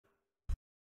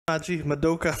Magi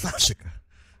Madoka Magica.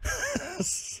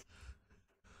 Let's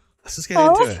just get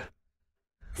Oh, into it.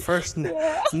 First,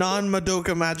 yeah.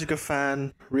 non-Madoka Magica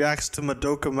fan reacts to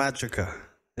Madoka Magica.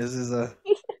 This is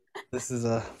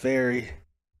a very,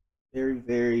 very,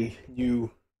 very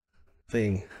new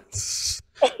thing.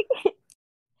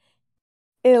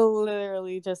 It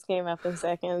literally just came up in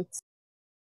seconds.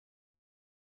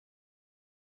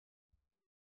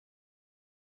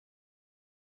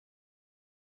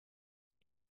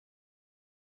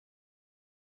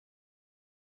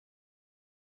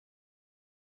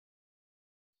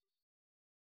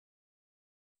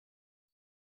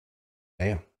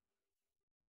 Damn.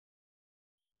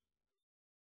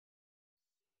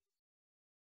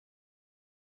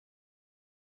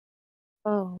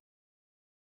 Oh,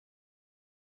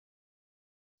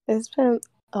 it's been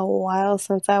a while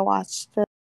since I watched it,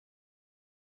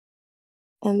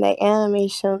 and the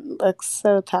animation looks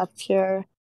so top tier.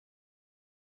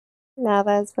 Now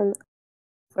that's been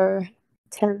for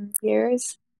 10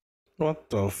 years.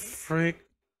 What the frick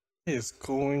is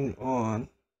going on?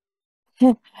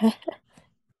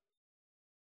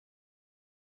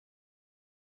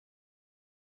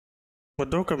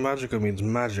 Madoka Magica means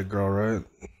magic girl, right?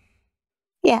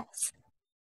 Yes.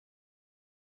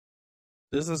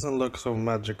 This doesn't look so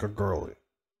magica girly.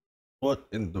 What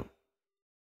in the...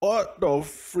 What the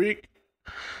freak?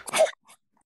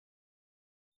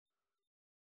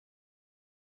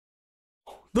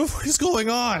 The fuck is going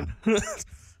on?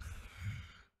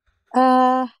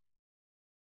 Uh,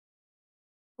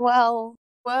 well,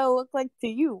 what it look like to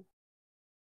you?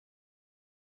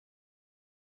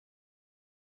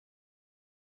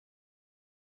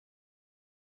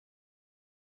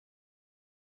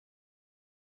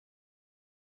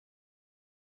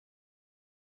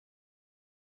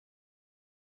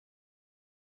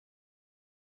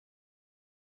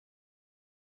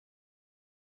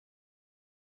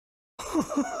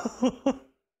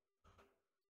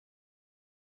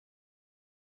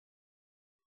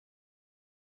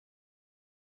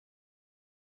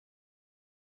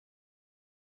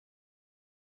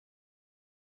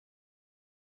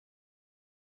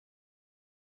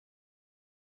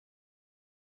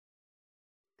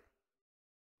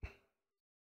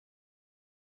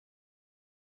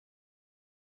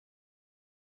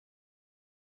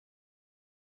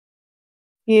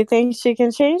 You think she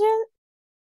can change it?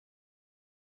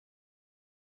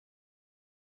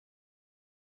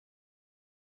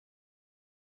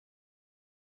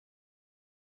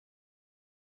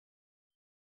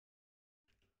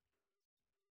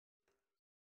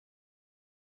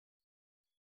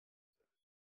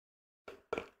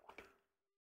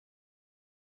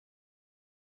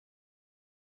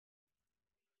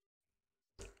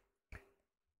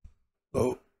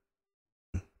 Oh.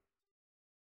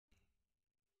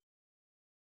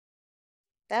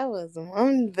 That was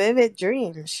one vivid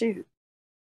dream. Shoot.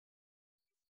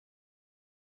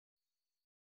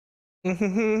 Okay,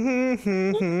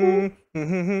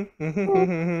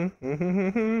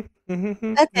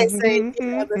 so you do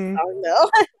know the song though.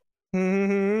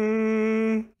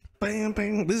 Bam,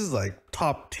 bam. This is like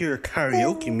top tier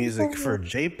karaoke music for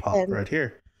J-pop And right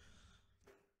here.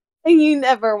 you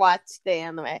never watched the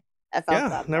anime. I felt Yeah,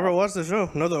 that never though. watched the show.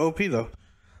 Know the OP though.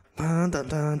 Dun, dun,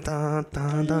 dun, dun,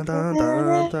 dun, dun, dun,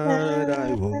 dun,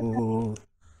 I will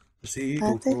see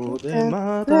ここで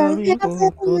また見るこ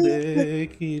とで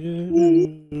きる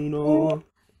の。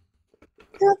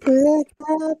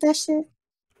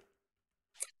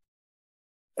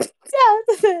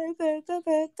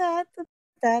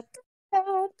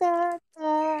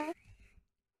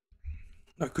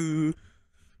泣く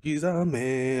刻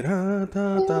めら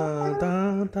たた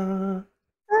たた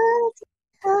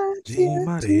じ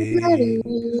まり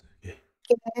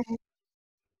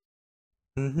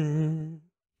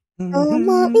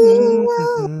思いを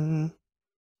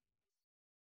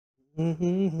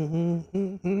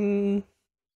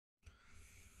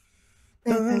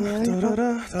だら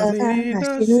ら旅に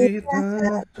出し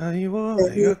た愛を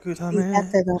描くため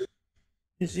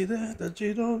石で立ち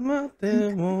止まっ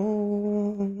て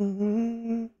も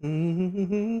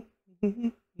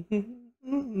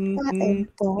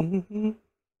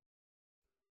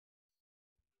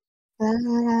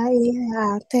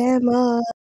ても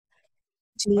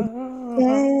じけ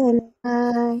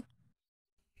ない。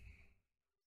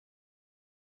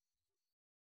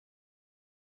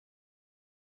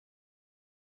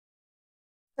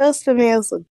Those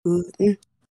tomatoes look good.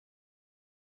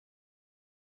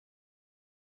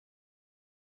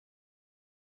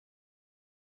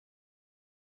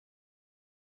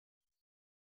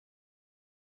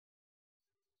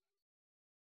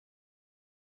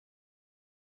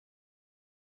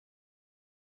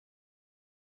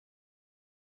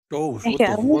 Oh,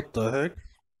 Yeah. what the heck?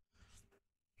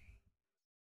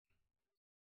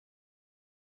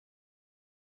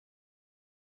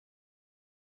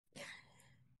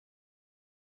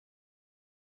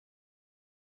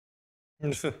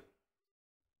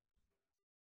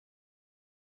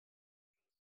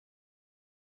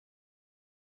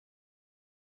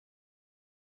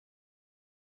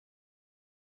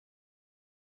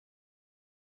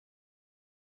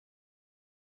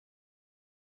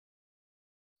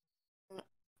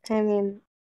 I mean,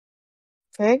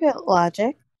 very good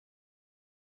logic.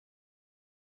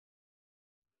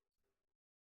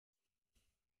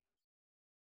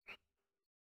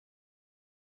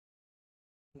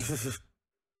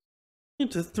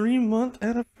 It's a 3-month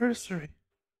anniversary.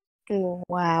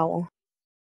 Wow.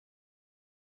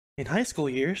 In high school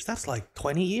years, that's like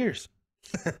 20 years.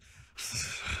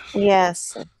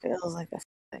 Yes, it feels like a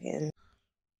fucking.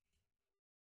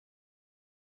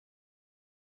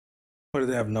 What do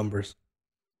they have numbers?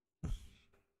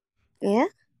 Yeah,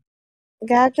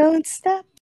 gotta go in step.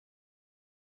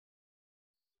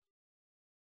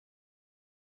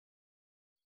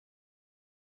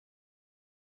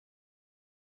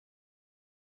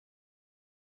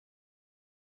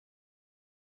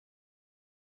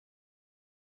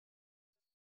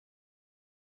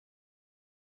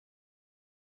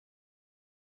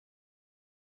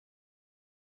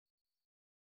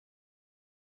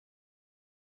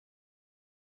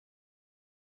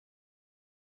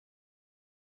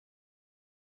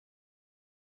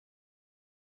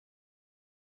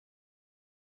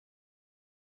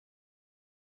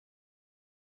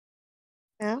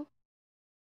 No,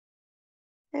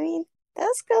 I mean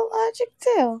that's good logic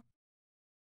too.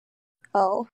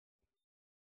 Oh,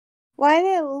 why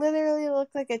did it literally look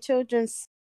like a children's?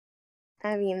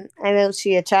 I mean, I know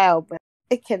she a child, but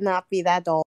it cannot be that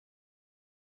doll.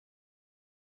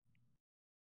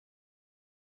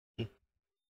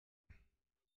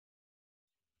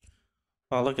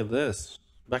 Oh, look at this.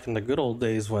 Back in the good old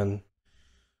days when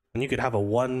you could have a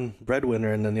one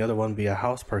breadwinner and then the other one be a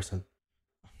house person.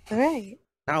 Right.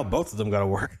 Now both of them gotta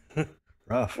work.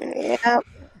 Rough. Yep.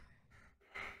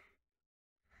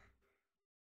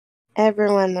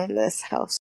 Everyone in this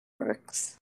house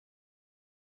works.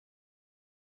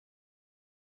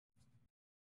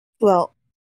 Well,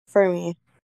 for me.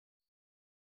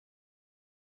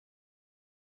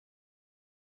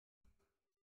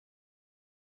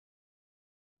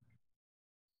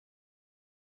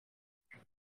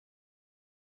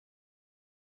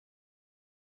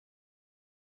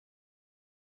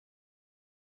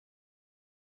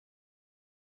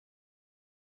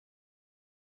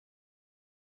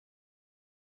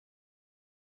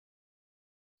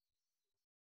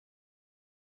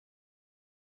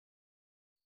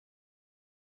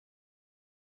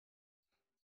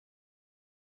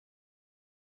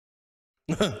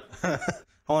 I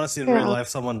want to see in real Yeah. life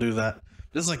someone do that.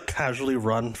 Just like casually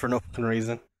run for no fucking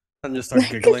reason and just start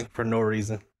giggling for no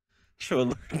reason. Sure, would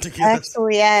look ridiculous.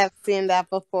 Actually, I have seen that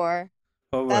before.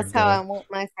 Oh my That's how god. I'm with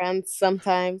my friends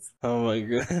sometimes. Oh my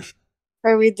gosh.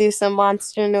 Or we do some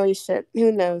monster noise shit.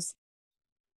 Who knows?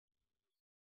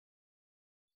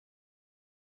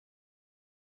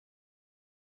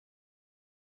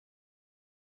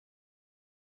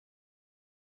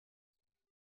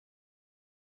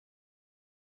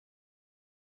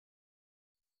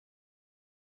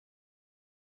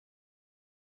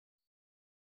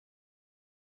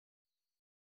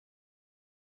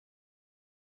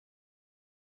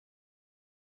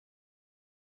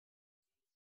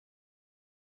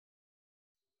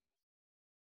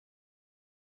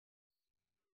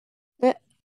 But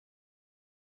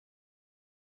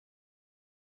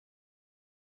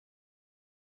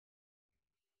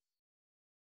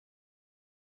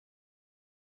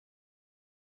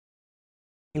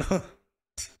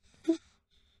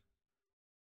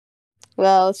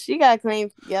well, she got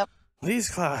claimed. Yep. These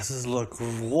classes look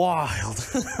wild.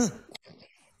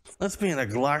 Let's be in a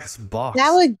glass That box.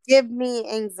 would give me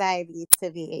anxiety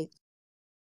to be.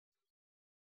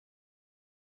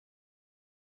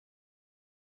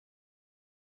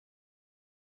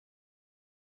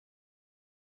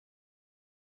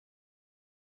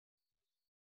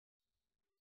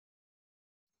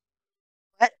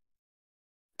 What?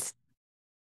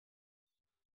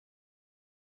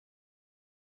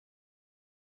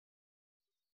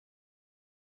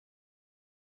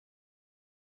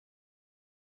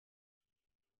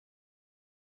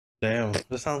 Damn,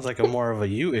 this sounds like a more of a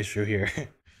you issue here.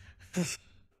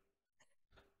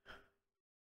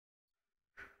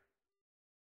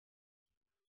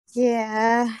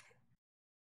 Yeah.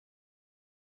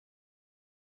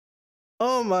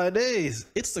 Oh my days!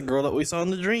 It's the girl that we saw in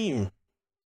the dream.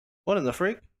 What in the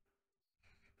freak?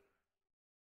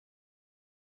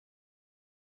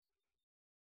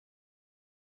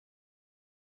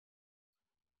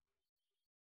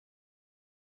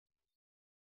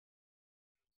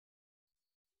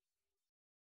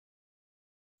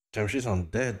 Damn, she's on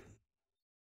dead.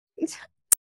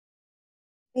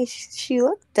 She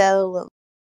looked dead a little.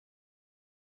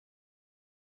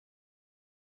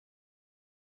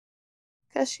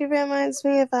 Because she reminds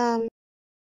me of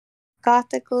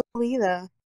Gothic Lolita.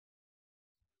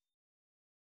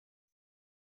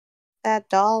 That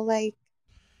doll like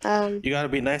You gotta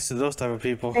be nice to those type of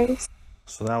people. face.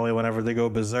 So that way, whenever they go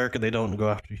berserk, they don't go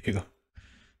after you.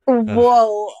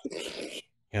 Whoa. You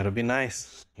gotta be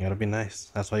nice. You gotta be nice.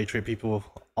 That's why you treat people,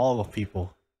 all of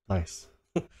people, nice.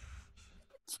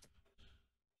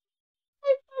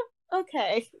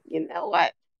 Okay. You know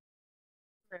what?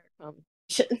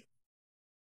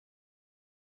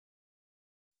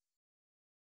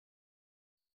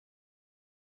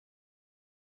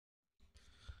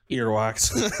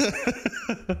 Earwax.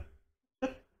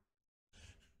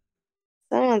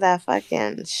 Some of that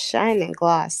fucking shining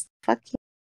gloss. Fucking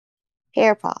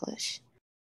hair polish.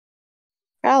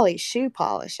 Probably shoe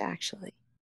polish, actually.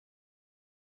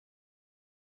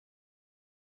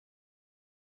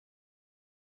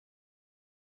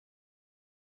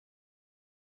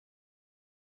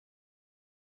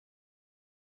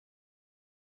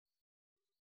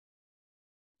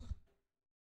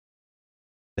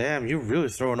 Damn, you really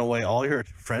throwing away all your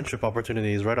friendship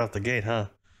opportunities right off the gate, huh?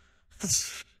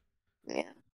 Yeah.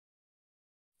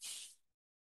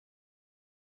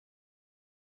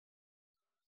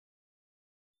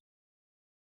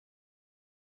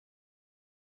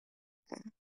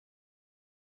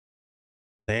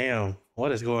 Damn,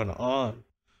 what is going on?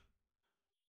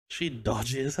 She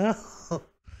dodgy as hell.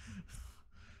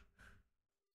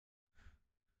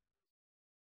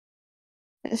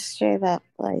 Just straight up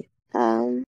like,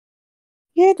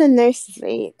 you're the nurse's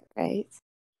aide, right?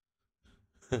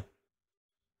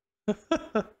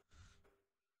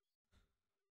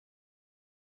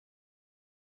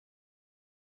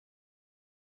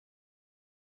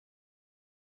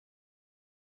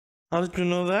 How did you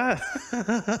know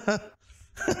that?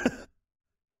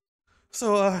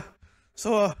 so,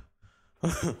 so,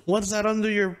 what's that under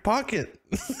your pocket?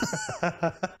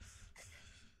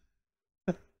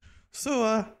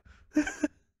 so,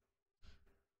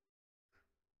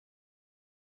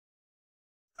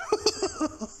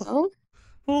 Oh?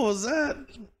 what was that?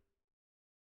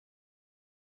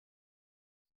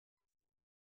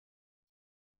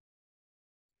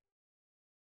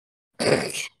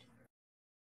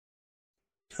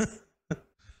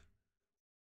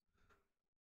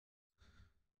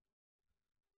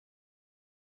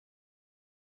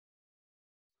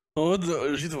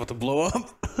 Oh, she's about to blow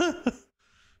up.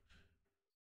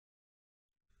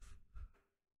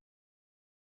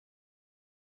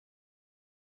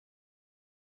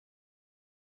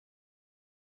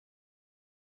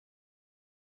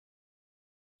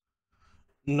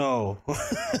 No.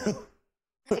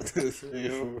 2, 3,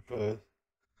 4, 5.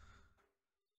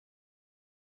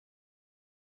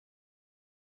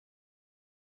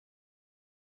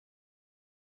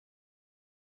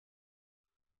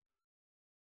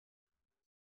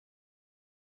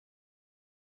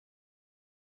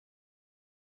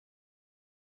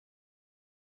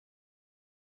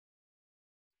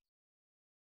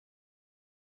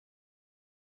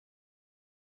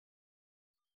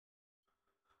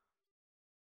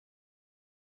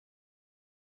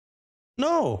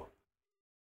 No.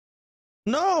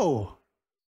 No.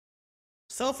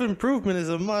 Self improvement is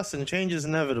a must and change is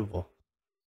inevitable.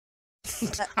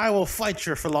 I will fight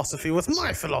your philosophy with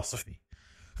my philosophy.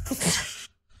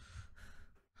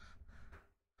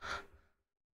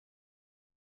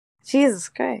 Jesus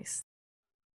Christ.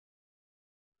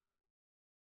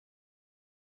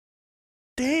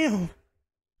 Damn.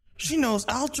 She knows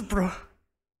algebra.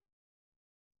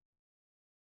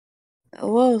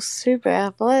 Whoa, super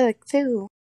athletic too.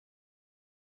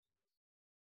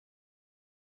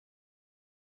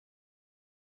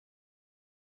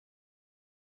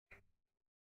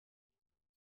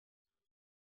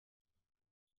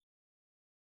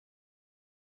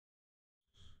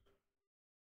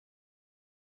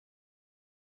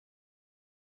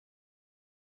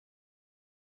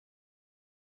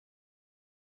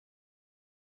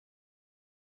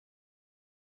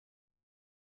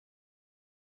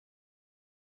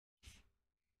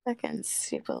 Fucking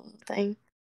stupid little thing.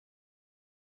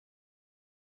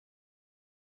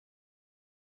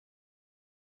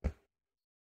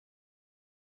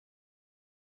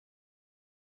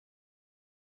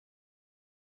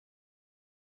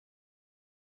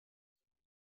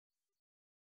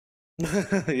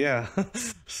 Yeah.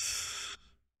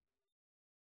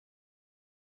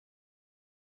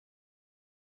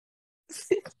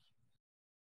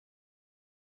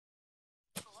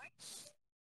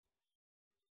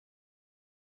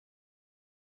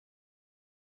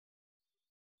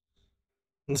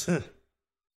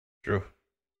 True.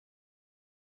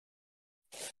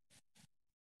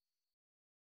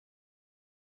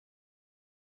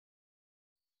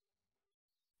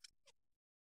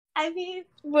 I mean,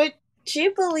 would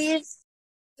you believe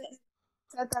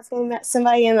that they met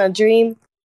somebody in a dream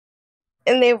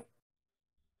and they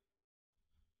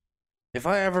If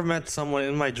I ever met someone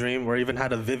in my dream or even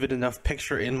had a vivid enough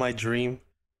picture in my dream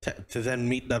to then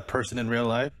meet that person in real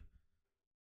life,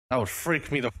 that would freak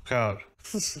me the fuck out.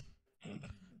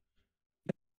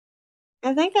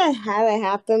 I think I had it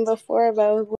happen before,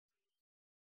 but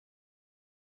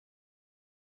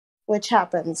which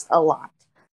happens a lot.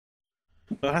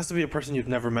 It has to be a person you've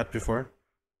never met before.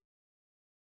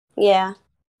 Yeah.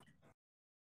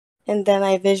 And then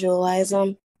I visualize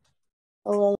them a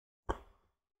little.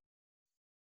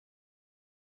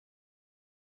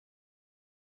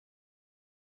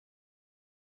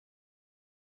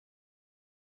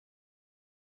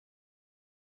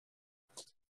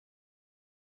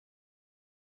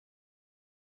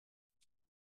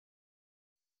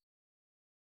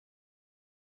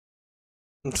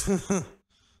 If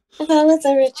I was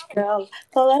a rich girl,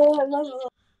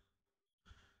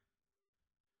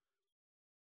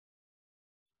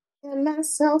 and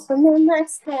myself a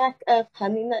nice stack of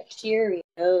Honey Nut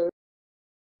Cheerios.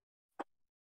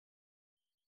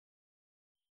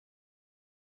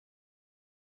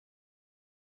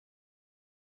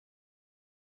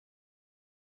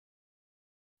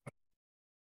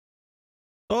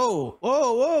 Oh,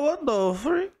 whoa, whoa, what the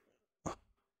freak?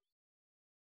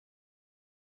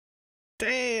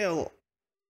 Damn.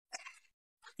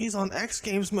 He's on X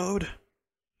Games mode.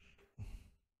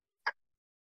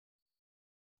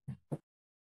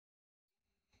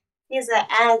 He's an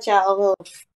agile little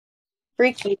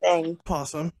freaky thing.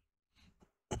 Possum.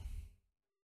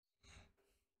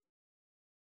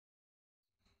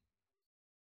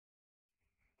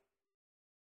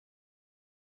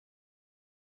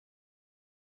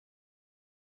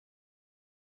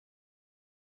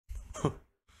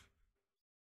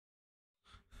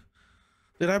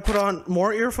 Did I put on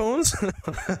more earphones?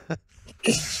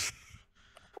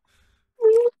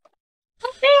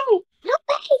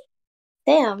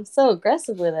 Damn, so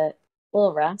aggressive with it,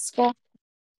 little rascal.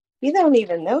 You don't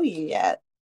even know you yet.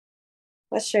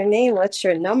 What's your name? What's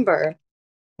your number?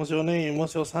 What's your name?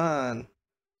 What's your sign?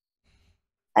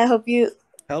 I hope you.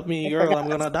 Help me, I girl, forgot. I'm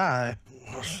gonna die.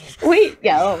 Wait,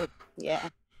 yeah, oh, yeah.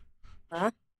 Huh?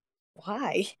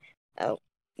 Why? Oh,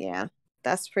 yeah.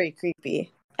 That's pretty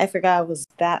creepy. I forgot it was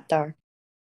that dark.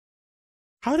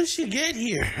 How did she get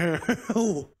here?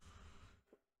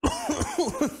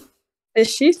 And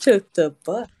she took the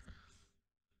bus.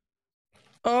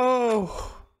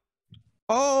 Oh.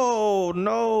 Oh,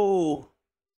 no.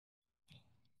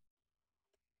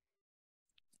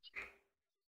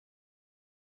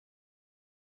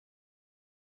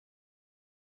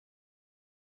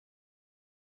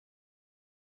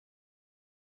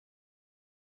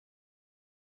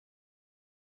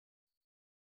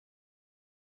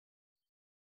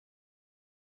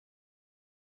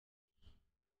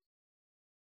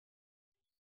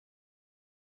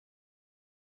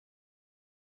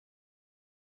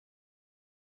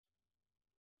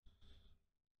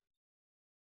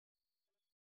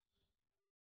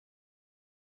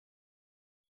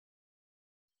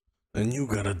 And you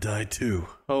gotta die too.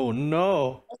 Oh,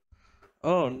 no.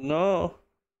 Oh, no.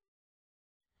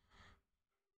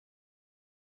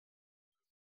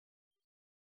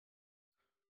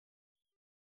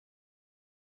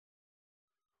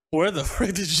 Where the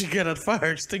frick did she get a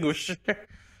fire extinguisher?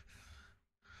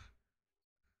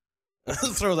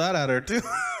 Throw that at her, too.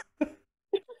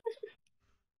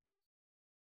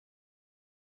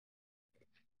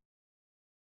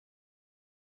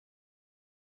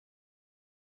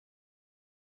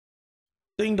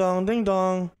 Ding dong, ding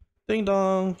dong. Ding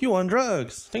dong. You on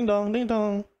drugs. Ding dong, ding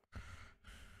dong.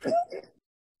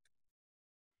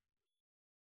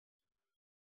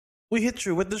 We hit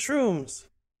you with the shrooms.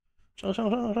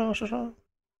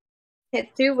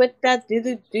 Hit you with that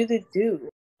do.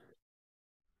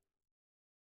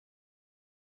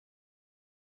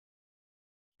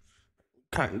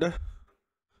 Kinda.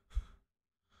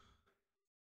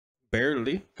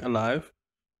 Barely alive.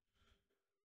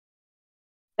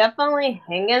 Definitely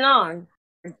hanging on,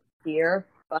 dear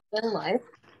fucking life.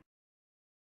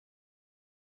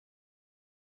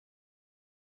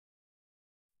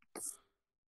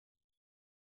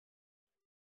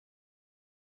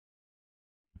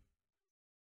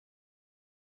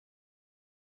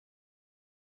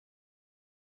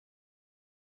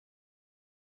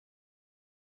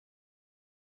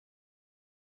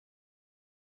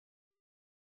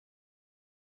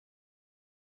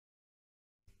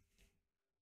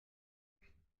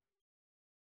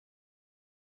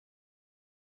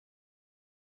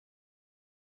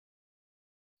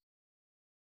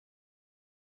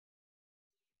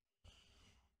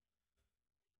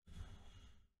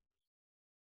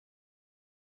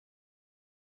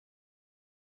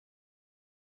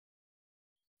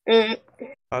 Mm.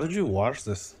 How did you watch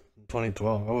this in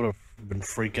 2012? I would have been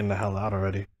freaking the hell out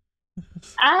already.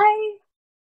 I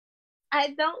I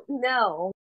don't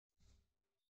know.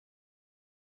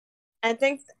 I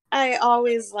think I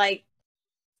always liked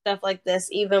stuff like this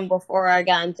even before I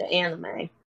got into anime.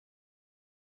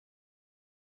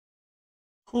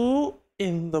 Who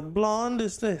in the blonde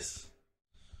is this?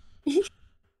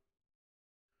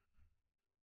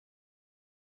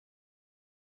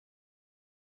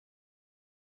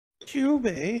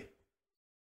 Cube.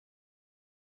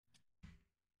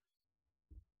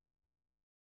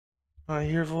 I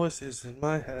hear voices in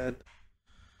my head.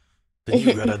 Then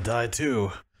you gotta die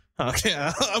too. Okay,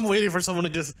 I'm waiting for someone to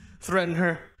just threaten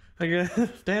her. Again.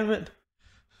 Damn it.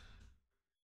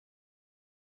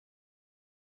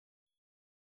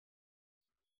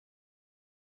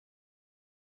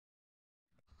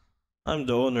 I'm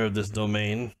the owner of this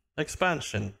domain.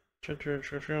 Expansion.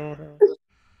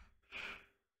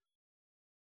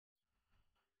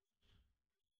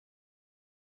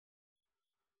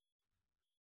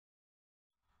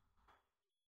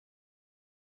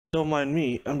 Don't mind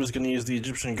me, I'm just gonna use the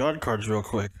Egyptian god cards real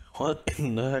quick. What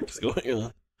in the heck is going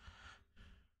on?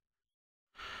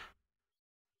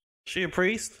 She a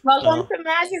priest? Welcome No. to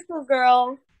Magical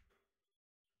Girl.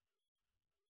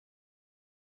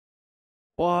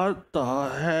 What the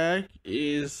heck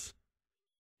is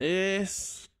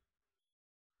this?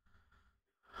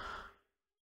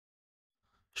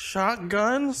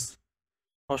 Shotguns?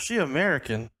 Oh, she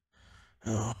American.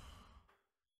 Oh.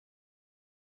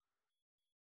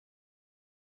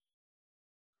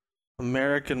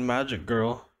 American magic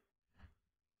girl.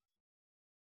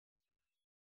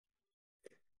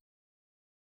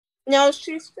 No,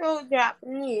 she's still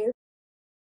Japanese.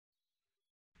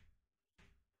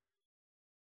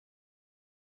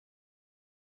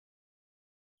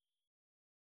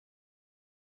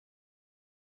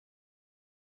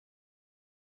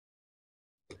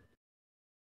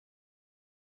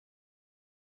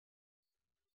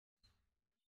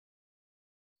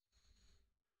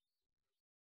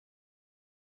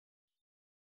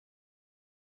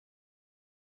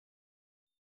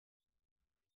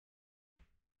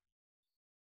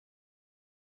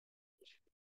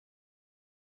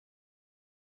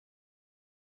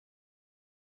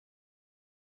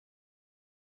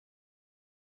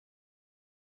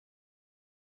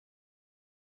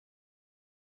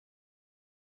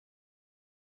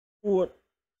 What?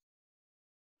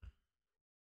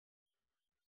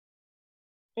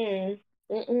 Mm.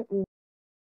 Mm-mm-mm.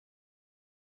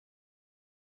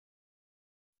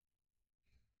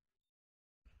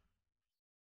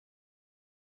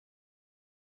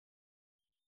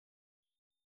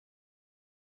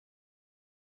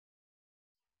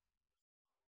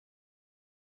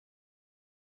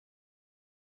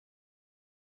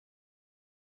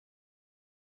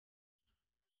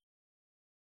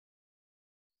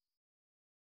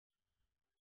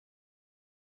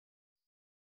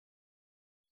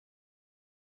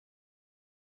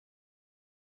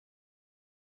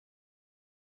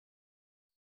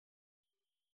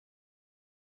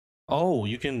 Oh,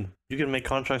 you can make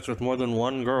contracts with more than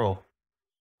one girl.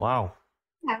 Wow,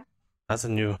 Yeah. that's a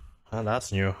new.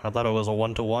 That's new. I thought it was a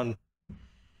 1-to-1.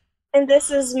 And this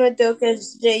is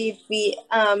Madoka's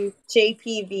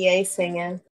JPVA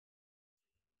singing.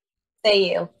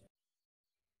 Say you.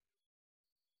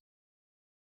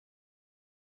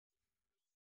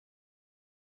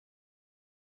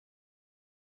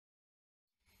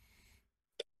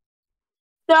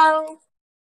 So,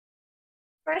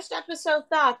 first episode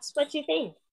thoughts. What you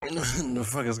think? The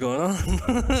fuck is going on?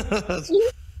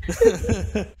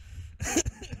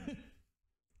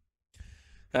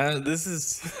 This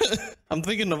is. I'm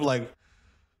thinking of like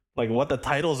what the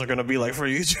titles are gonna be like for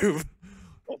YouTube.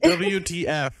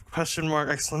 WTF? Question mark!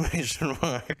 Exclamation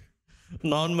mark!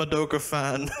 Non Madoka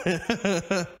fan.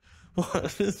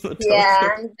 What is Yeah,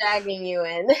 Madoka? I'm dragging you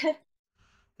in.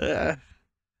 Yeah.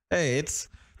 Hey, it's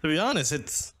to be honest,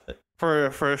 it's for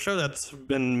a show that's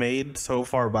been made so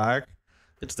far back,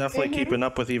 it's definitely hmm keeping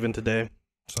up with even today.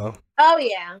 So Oh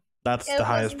yeah, that's the it was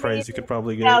highest made praise you in could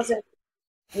probably give. 2000.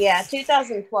 Yeah,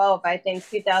 2012. I think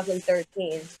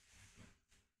 2013.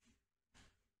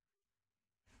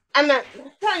 I meant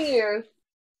 10 years.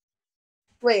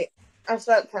 Wait, I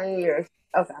said 10 years.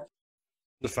 Okay.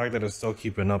 The fact that it's still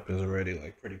keeping up is already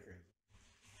like pretty crazy.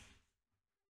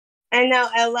 I know.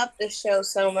 I love this show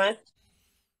so much.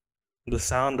 The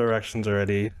sound directions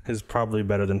already is probably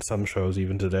better than some shows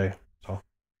even today. So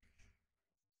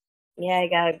in Yeah, I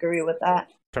gotta agree with that.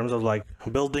 terms of like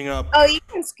building up, Oh, you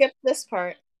can skip this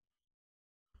part.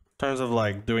 in terms of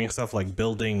like doing stuff like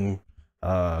building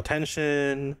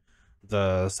tension,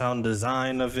 The sound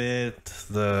design of it,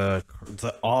 the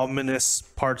ominous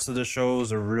parts of the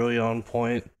shows are really on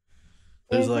point.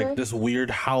 There's like this weird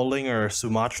howling or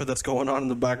Sumatra that's going on in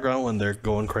the background when they're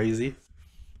going crazy.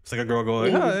 It's like a girl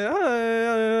going, hi, hi,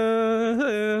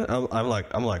 hi.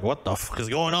 I'm like, what the fuck is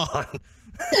going on?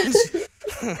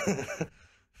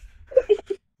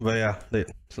 But yeah,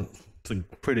 it's a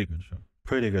pretty good show.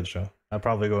 Pretty good show. I'll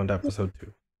probably go into episode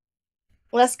 2.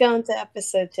 Let's go into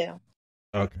episode 2.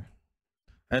 Okay.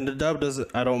 And the dub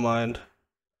doesn't. I don't mind.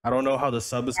 I don't know how the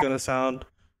sub is gonna sound,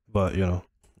 but you know,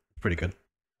 pretty good.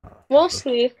 We'll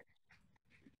see.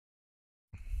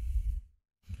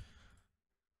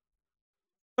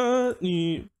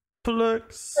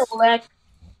 Plex. Select.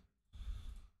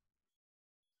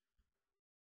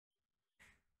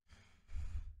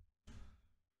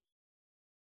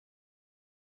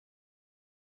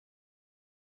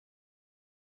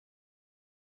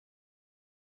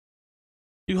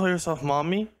 You call yourself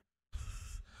mommy?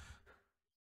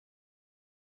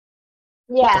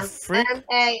 Yeah. frick?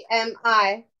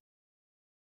 M-A-M-I.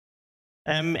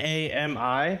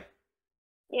 M-A-M-I?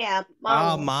 Yeah.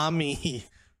 Ah, Mommy. mommy.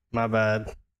 My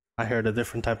bad. I heard a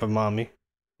different type of mommy.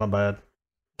 My bad.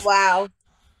 Wow.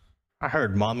 I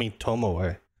heard mommy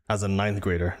Tomoe as a 9th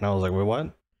grader, and I was like, wait,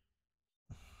 what?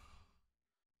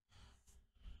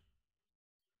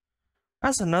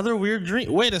 That's another weird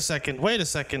dream. Wait a second. Wait a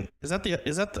second. Is that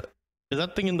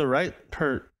thing in the right?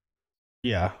 Her.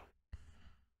 Yeah.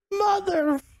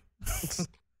 Mother. There's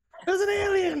an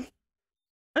alien.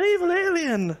 An evil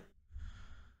alien.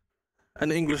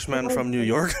 An Englishman from New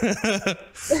York.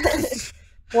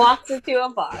 Walks into a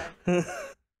bar.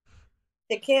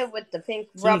 The kid with the pink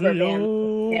rubber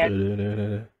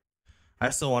band. I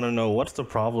still want to know what's the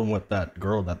problem with that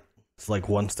girl that's like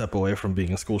one step away from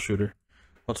being a school shooter.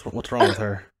 What's wrong with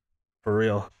her? For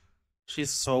real. She's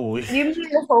so weird. You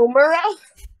mean Homer?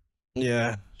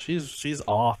 Yeah, she's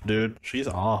off, dude. She's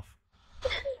off.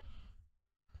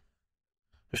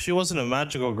 If she wasn't a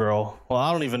magical girl, well,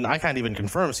 I can't even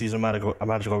confirm she's a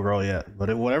magical girl yet.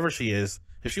 But whatever she is,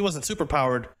 if she wasn't super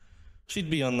powered, she'd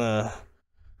be on the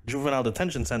juvenile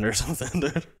detention center or something,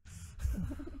 dude.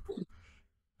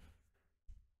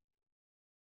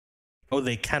 Oh,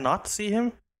 they cannot see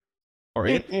him? Or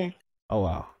it? Oh,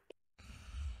 wow.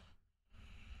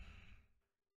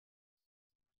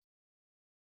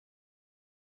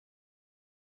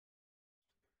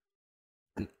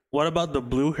 What about the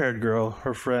blue-haired girl,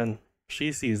 her friend?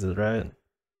 She sees it, right?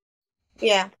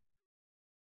 Yeah.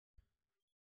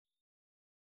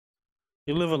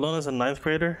 You live alone as a 9th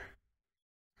grader?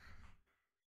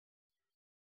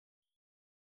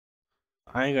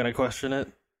 I ain't gonna question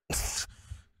it.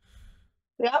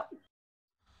 Yep.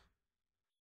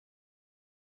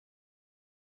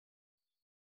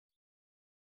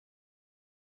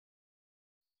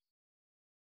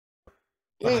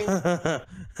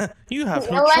 You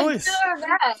have no choice.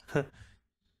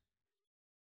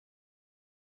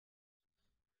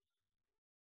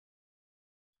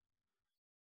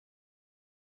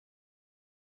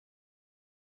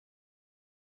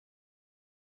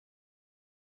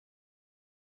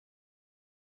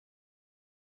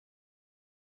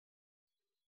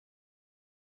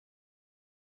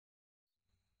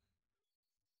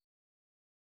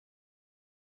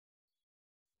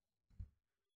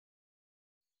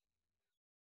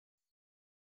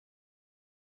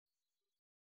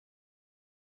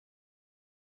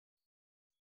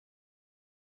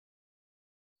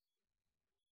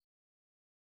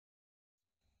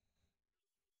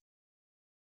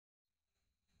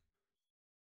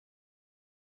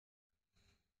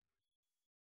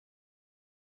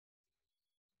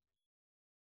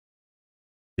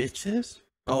 Bitches?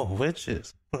 Oh,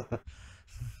 witches.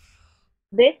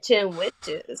 Bitch and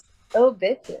witches. Oh,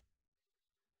 bitches.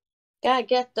 Gotta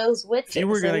get those witches. If you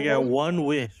were gonna get one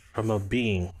wish from a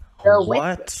being, The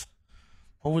what? witches.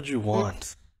 What would you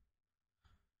want?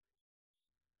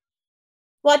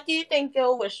 What do you think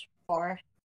you'll wish for?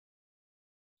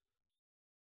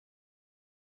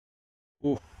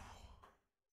 Oof.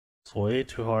 It's way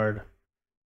too hard.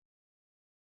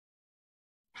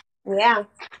 Yeah.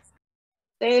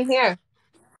 Same here.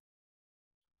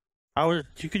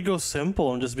 You could go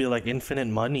simple and just be like infinite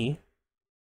money.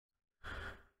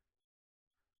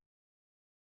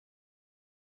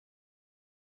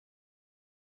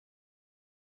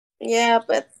 Yeah,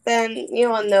 but then you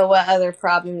don't know what other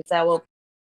problems that will.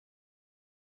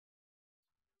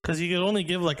 Because you could only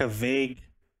give like a vague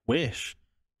wish.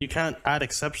 You can't add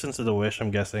exceptions to the wish,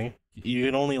 I'm guessing. You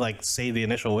can only like say the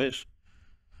initial wish.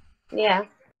 Yeah.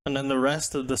 And then the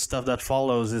rest of the stuff that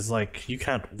follows is like, you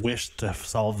can't wish to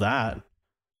solve that.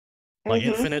 Like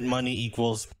infinite money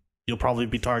equals you'll probably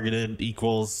be targeted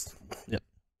equals yeah.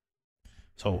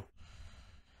 So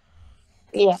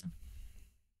Yeah.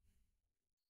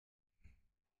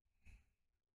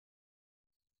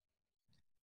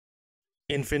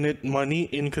 infinite money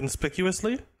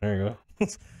inconspicuously. There you go.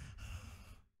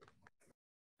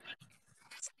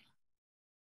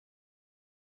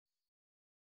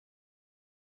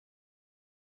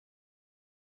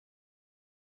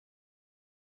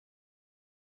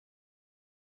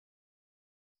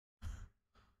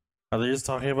 Are they just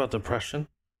talking about depression?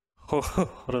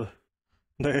 What a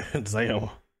damn.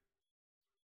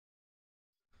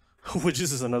 Which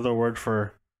is another word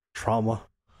for trauma.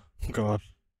 God,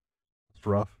 it's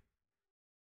rough.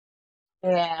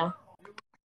 Yeah.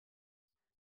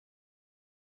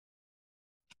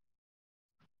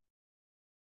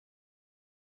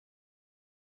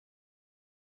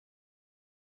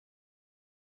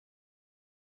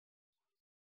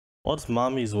 What's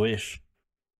mommy's wish?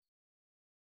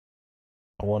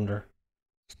 I wonder.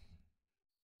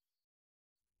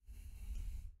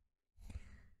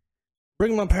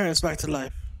 Bring my parents back to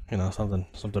life. You know,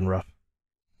 something rough.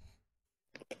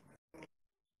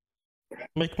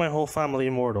 Make my whole family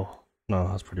immortal. No,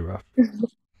 that's pretty rough.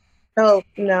 Oh,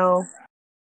 no.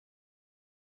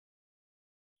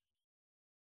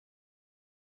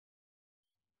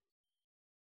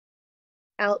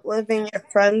 Outliving your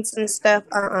friends and stuff?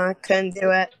 Couldn't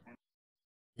do it.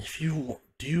 If you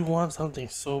do you want something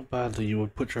so badly you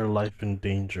would put your life in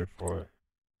danger for it?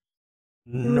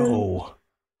 No.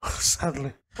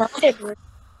 Sadly. Probably.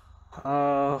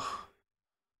 Uh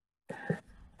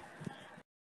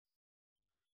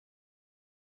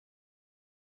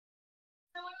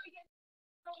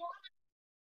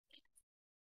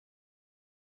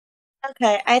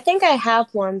Okay, I think I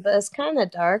have one, but it's kind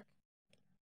of dark.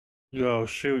 Yo,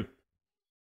 shoot.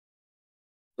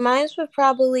 Mine would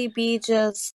probably be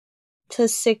just to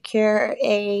secure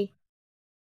a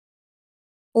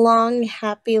long,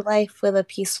 happy life with a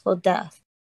peaceful death.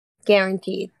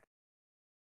 Guaranteed.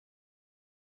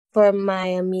 For my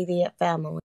immediate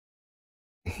family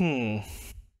Hmm. and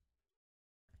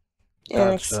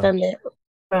Gotcha. extended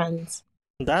friends.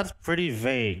 That's pretty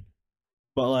vague.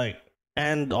 But like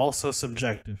and also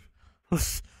subjective.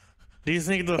 Do you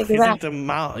think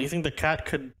Exactly. you think the cat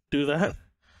could do that?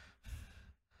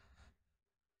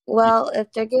 Well,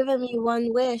 if they're giving me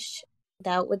one wish,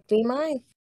 that would be mine.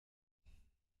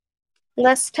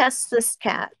 Let's test this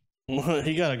cat.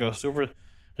 You gotta go super.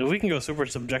 If we can go super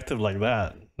subjective like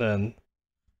that, then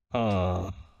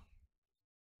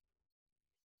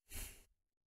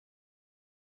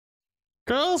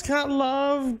girls can't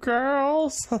love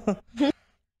girls.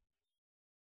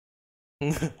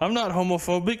 I'm not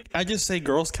homophobic. I just say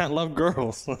girls can't love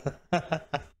girls.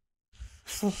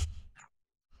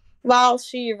 While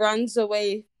she runs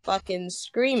away fucking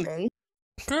screaming.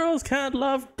 Girls can't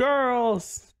love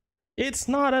girls. It's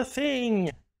not a thing.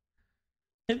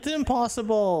 It's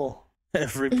impossible.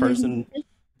 Every person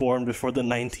born before the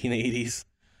 1980s,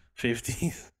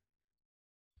 50s.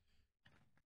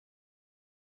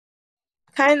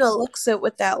 Kind of looks it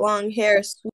with that long hair,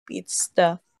 swoopy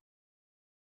stuff.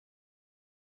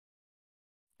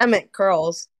 I meant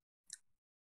curls.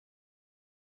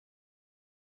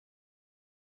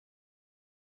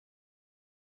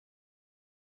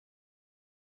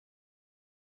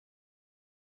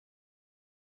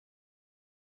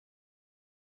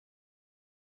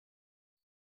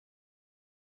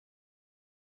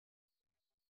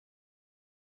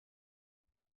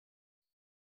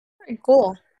 Pretty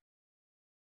cool.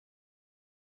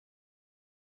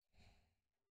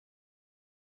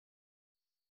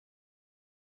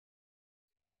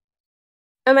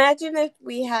 Imagine if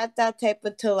we had that type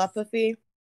of telepathy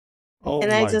Oh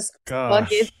and I my just plug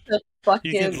it gosh. to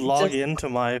You could fucking log just. into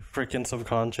my freaking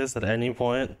subconscious at any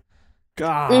point.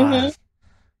 God. Mm-hmm.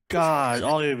 God.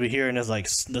 All you'll be hearing is like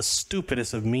the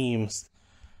stupidest of memes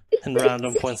and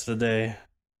random points of the day.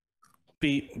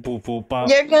 Beep, boop, boop, bop.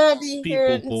 You're gonna be Beep, boop,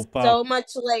 hearing boop, so bop.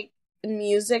 much like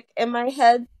music in my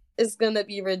head. It's gonna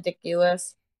be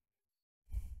ridiculous.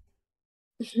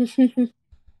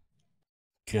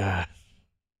 God.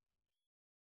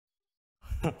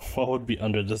 What would be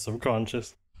under the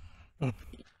subconscious? I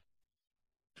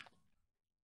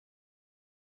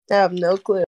have no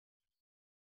clue.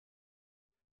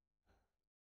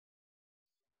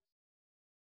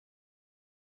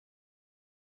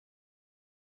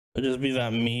 It'd just be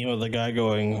that meme of the guy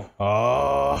going,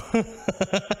 oh.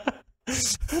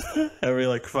 Every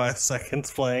like 5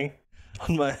 seconds playing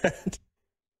on my head.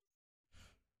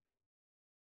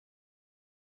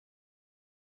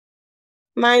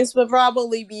 Mine would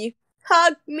probably be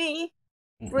Hug me.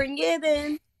 Bring it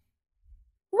in.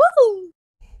 Woo!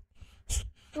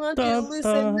 Won't you Dun,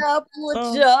 loosen dun, up with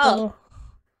dun, ya? dun,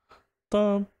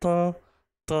 dun, dun,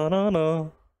 dun, dun,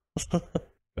 dun.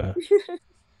 Yeah.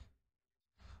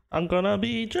 I'm gonna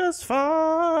be just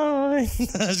fine.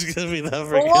 It's gonna be that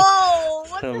freaking. Whoa!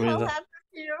 What Gonna the be hell that. happened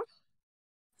to you?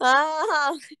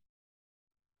 Ah,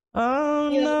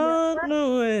 I'm you not never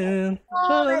knowing.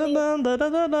 already.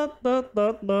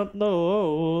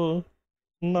 No.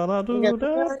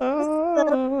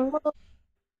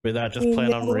 With that, just You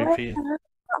playing on never repeat.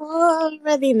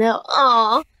 already know.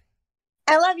 Aw.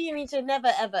 I love you means you're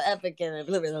never, ever, ever gonna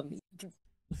live with me.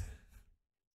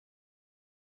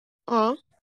 Aw.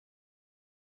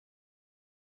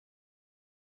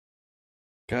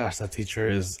 Gosh, that teacher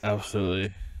is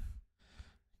absolutely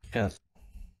can't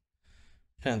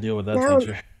can't deal with that Now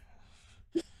teacher.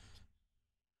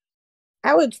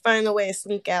 I would find a way to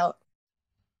sneak out.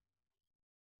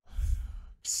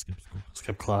 Skip school,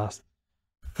 skip class.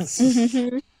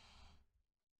 Mm-hmm.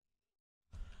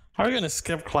 How are you gonna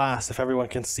skip class if everyone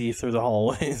can see through the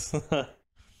hallways?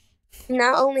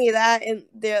 Not only that, and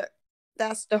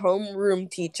that's the homeroom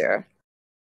teacher.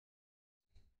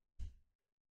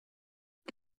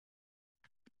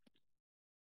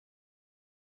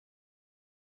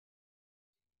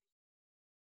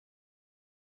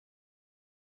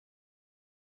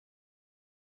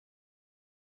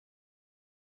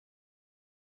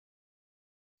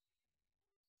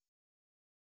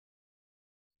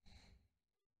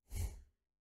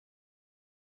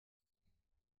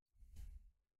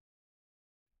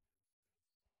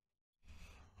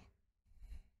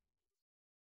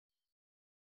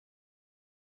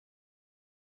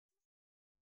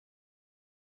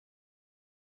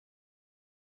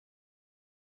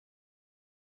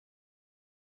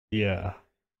 Yeah,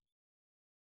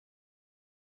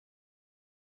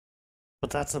 but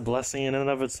that's a blessing in and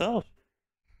of itself.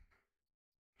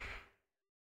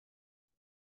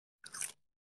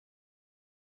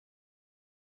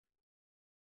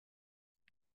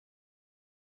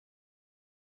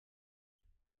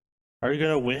 Are you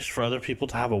gonna wish for other people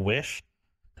to have a wish?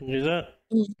 Can you do that?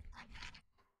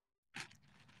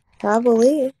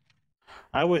 Probably.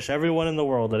 I wish everyone in the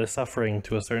world that is suffering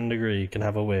to a certain degree can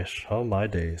have a wish. Oh my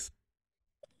days.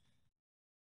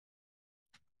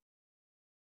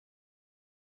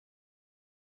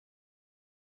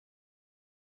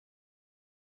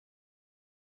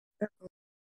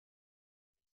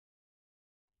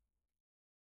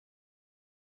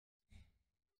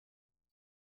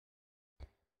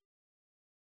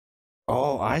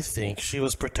 Oh, I think she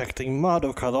was protecting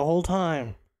Madoka the whole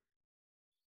time.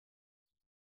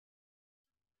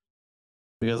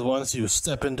 Because once you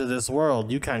step into this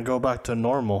world, you can't go back to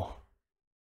normal.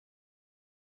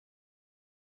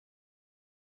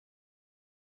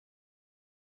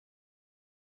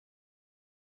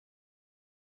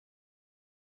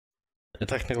 It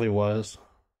technically was.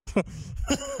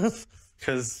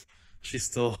 Because she's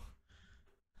still.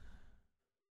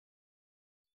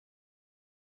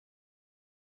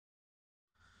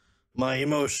 My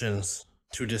emotions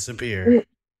to disappear.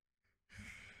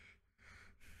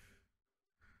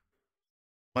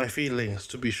 My feelings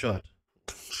to be shut.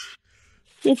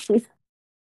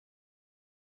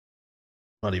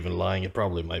 Not even lying, it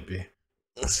probably might be.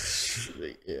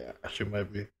 Yeah, she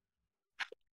might be.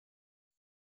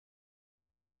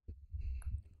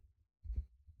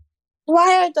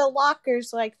 Why are the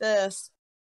lockers like this?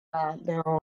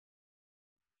 No.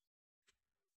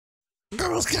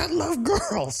 Girls can't love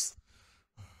girls!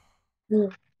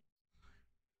 Mm.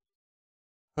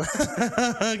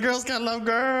 Girls can't love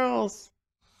girls!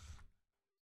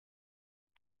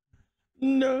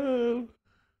 No!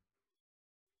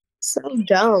 So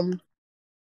dumb.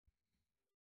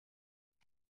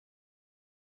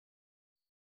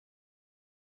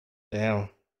 Damn.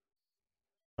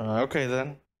 Okay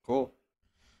then. Cool.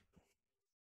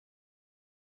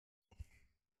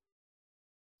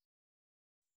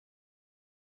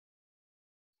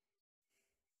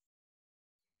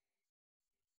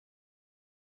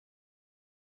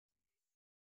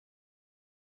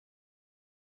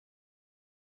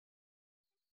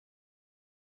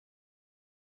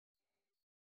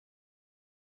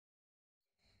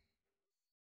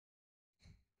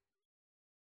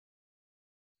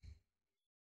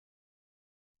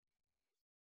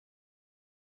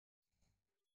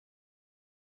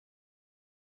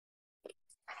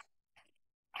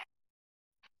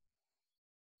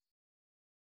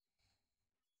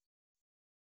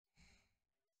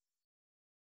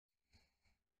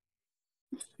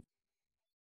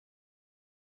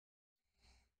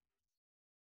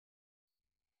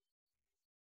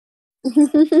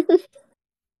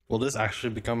 Will this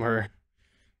actually become her?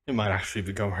 It might actually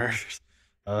become her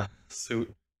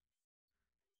suit.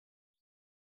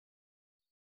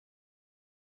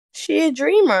 She a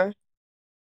dreamer.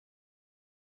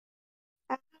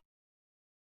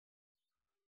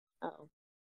 Oh,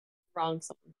 wrong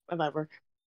song. Whatever.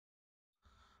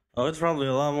 Oh, it's probably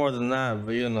a lot more than that,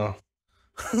 but you know.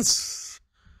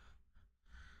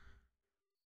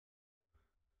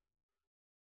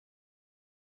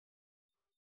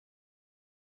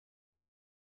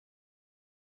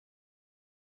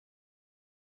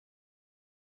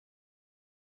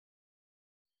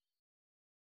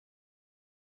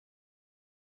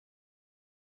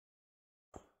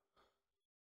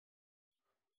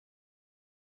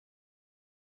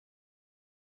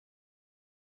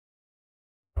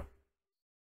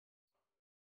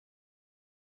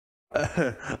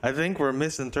 I think we're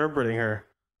misinterpreting her.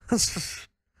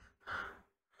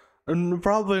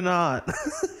 Probably not.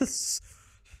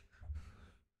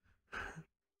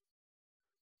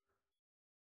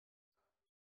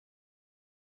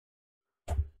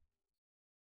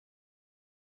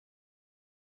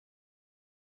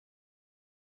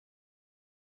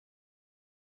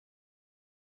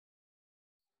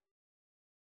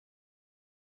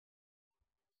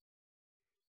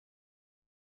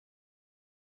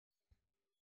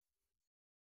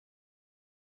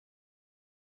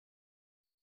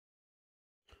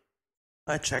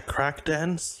 I check crack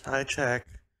dens. I check.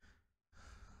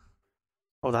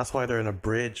 Oh, that's why they're in a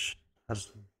bridge.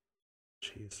 That's.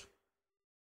 Jeez.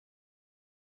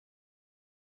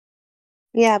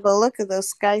 Yeah, but look at those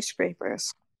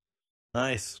skyscrapers.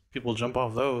 Nice. People jump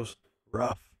off those.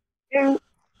 Rough. They're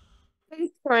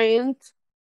trains.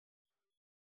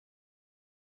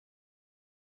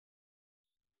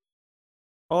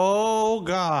 Oh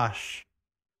gosh.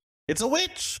 It's a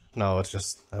witch! No, it's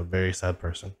just a very sad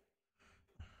person.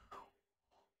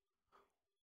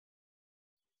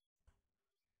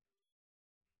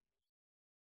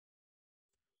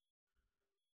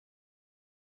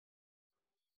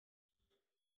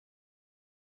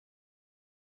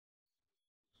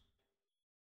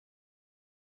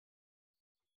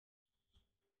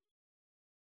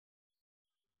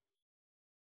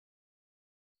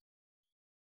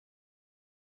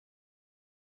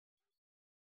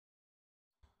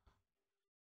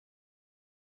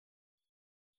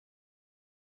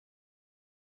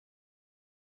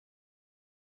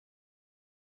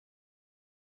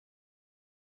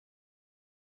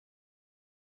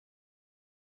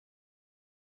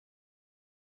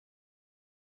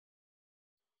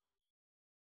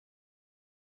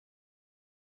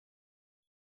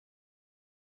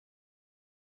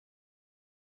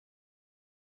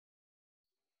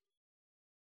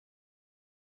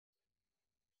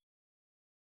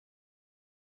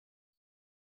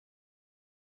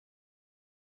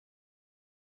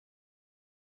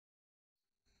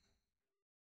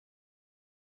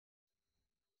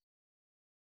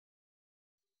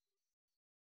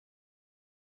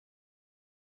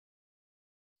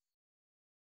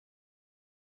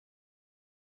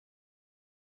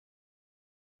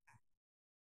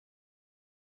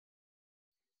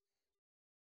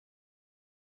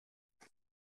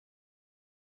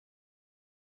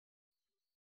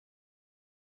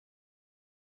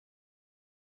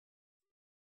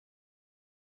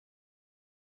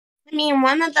 I mean,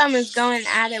 one of them is going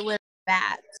at it with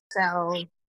bats, so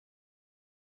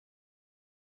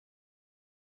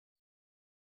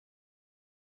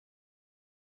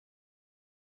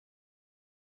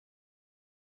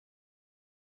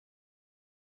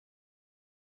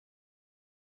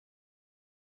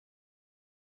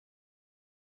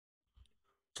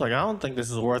It's like, I don't think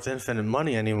this is worth infinite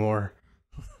money anymore.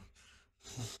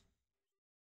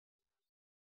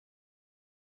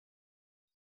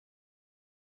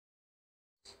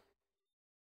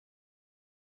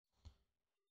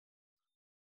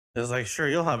 It's like, sure,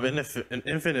 you'll have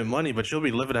infinite money, but you'll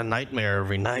be living a nightmare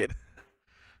every night.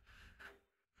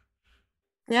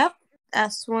 yep,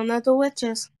 that's one of the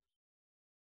witches.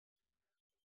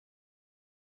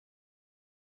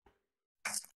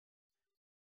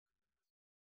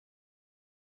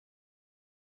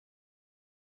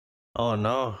 Oh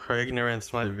no, her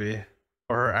ignorance might be,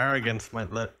 or her arrogance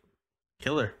might let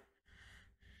kill her.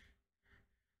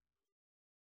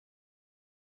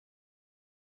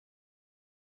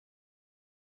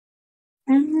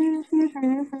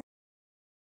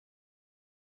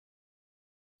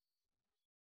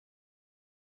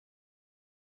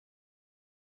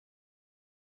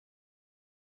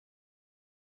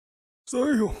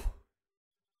 So,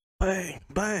 bang,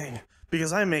 bang,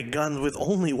 because I make guns with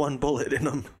only one bullet in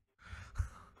them.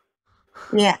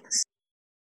 Yes.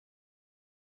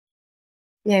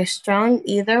 They're strong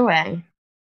either way.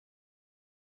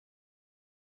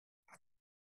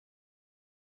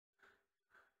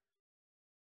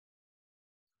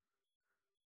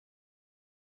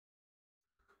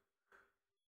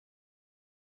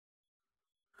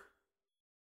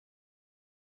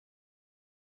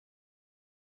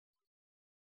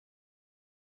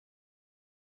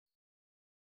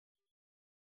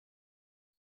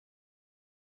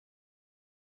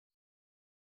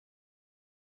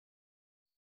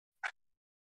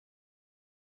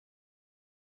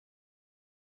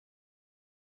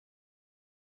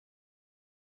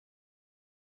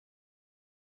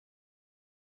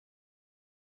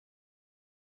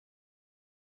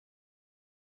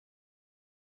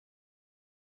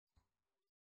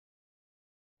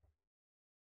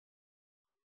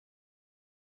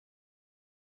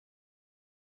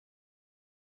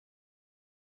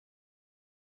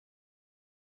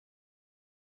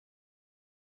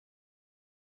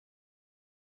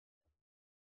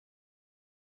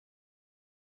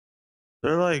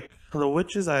 They're like the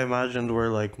witches I imagined were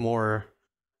like more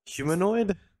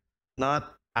humanoid,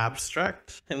 not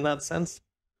abstract in that sense.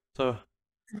 So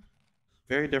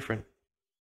very different.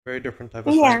 Very different type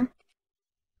of fight. Yeah.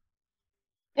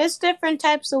 There's different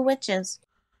types of witches.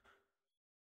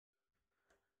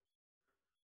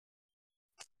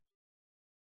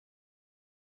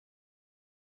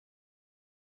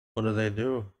 What do they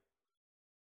do?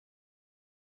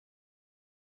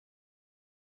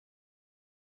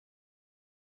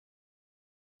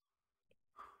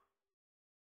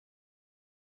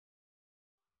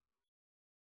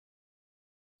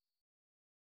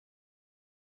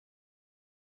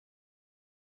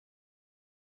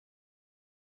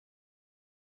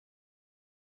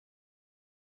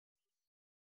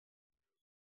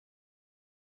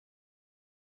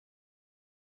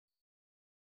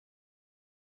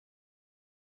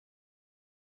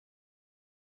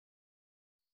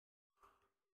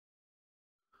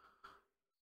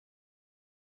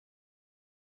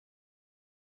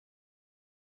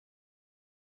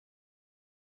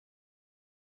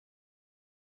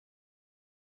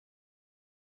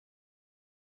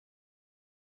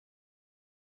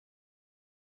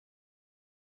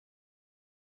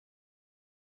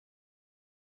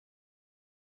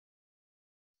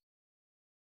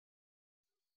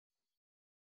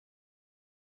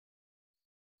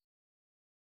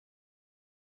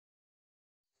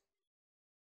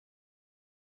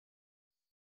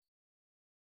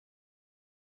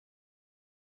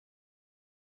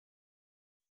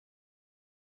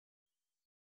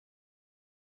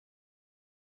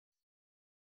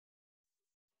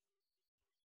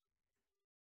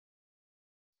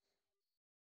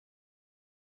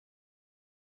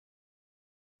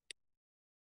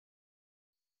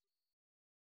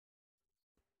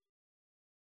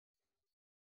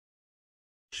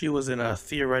 She was in a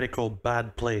theoretical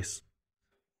bad place.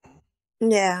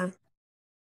 Yeah.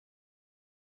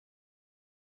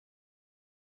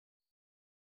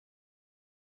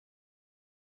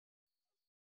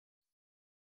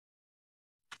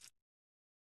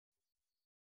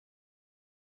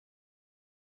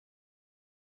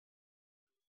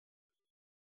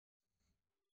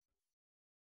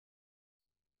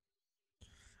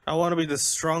 I want to be the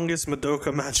strongest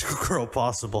Madoka magical girl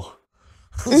possible.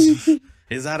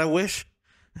 Is that a wish?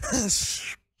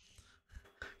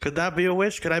 Could that be a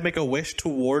wish? Could I make a wish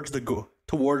towards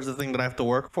towards the thing that I have to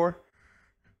work for?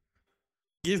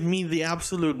 Give me the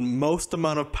absolute most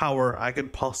amount of power I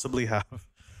could possibly have.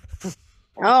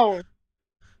 Oh.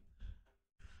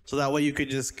 So that way you could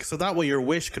just so that way your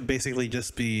wish could basically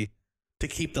just be to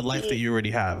keep the life that you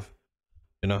already have.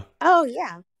 You know? Oh,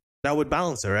 yeah. That would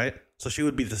balance it, right? So she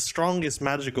would be the strongest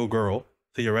magical girl,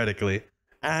 theoretically,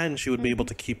 and she would be able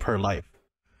to keep her life.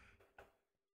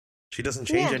 She doesn't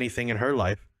change Yeah. anything in her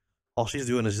life. All she's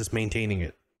doing is just maintaining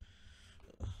it.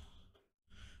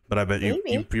 But I bet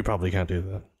Maybe. you probably can't do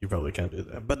that. You probably can't do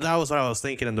that. But that was what I was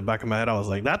thinking in the back of my head. I was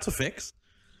like, that's a fix.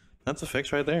 That's a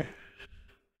fix right there.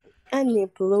 I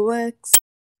need blue works.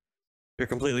 You're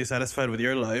completely satisfied with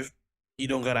your life. You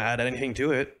don't gotta add anything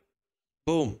to it.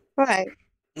 Boom. Right.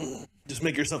 Just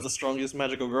make yourself the strongest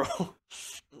magical girl.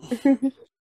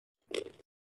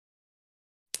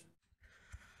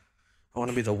 I want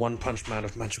to be the one punch man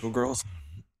of magical girls.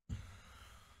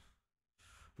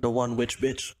 The one witch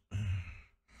bitch.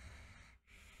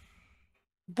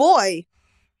 Boy.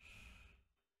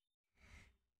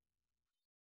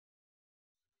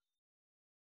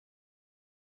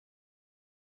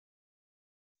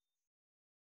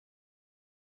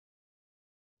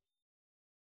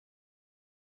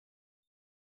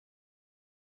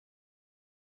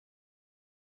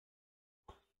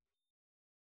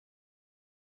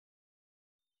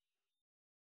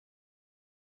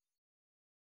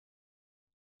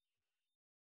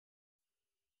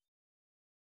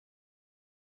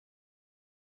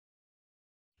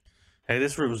 Hey,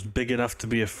 this room's big enough to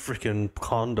be a freaking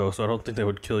condo, so I don't think they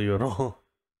would kill you at all.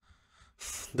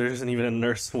 There isn't even a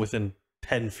nurse within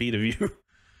 10 feet of you.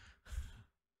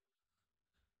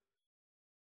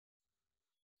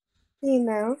 You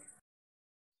know,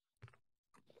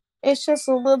 it's just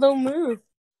a little move.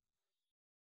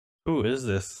 Who is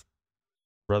this?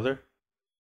 Brother?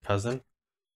 Cousin?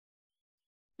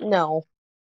 No.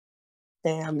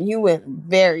 Damn, you went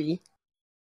very.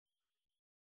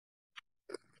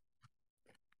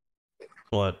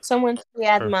 What? Someone she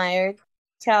Ter- admired.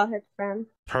 Childhood friend.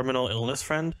 terminal illness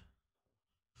friend?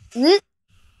 Mm,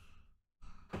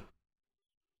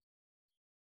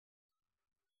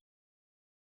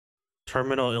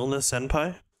 Terminal illness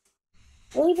senpai?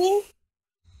 maybe.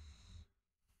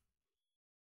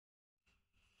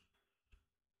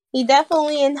 He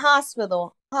definitely in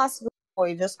hospital. Hospital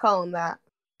boy, just call him that.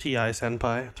 TI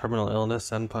senpai? Terminal illness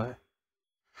senpai?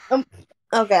 Um,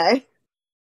 okay.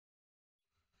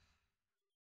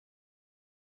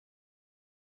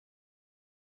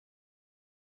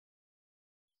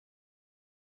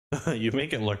 You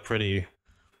make it look pretty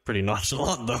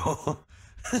nonchalant though.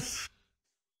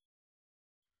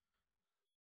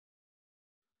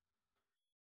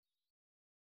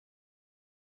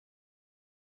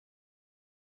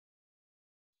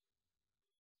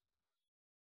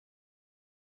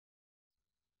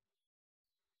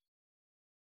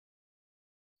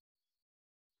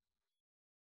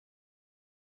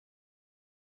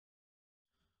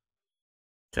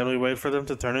 Can we wait for them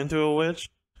to turn into a witch?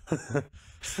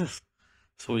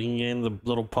 So we can gain the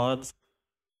little pods?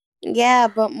 Yeah,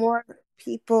 but more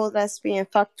people that's being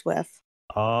fucked with.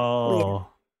 Yeah. Oh,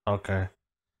 okay.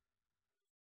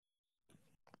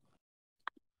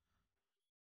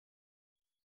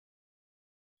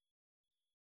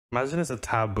 Imagine it's a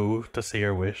taboo to say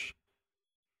your wish.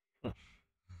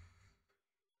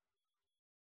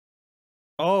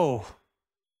 Oh,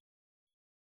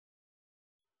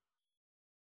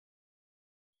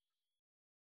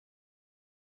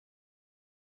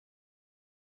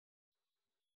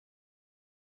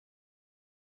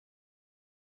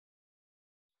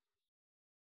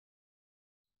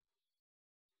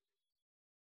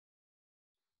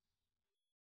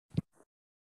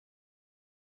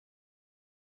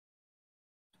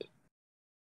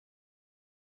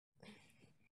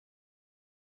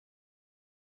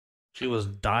 she was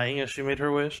dying as she made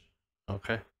her wish?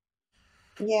 Okay.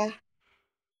 Yeah.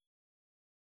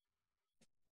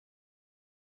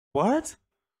 What?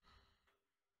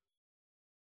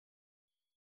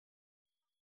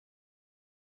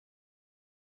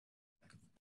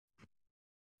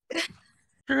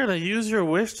 You're gonna use your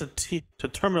wish to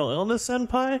terminal illness,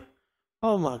 senpai?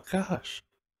 Oh my gosh.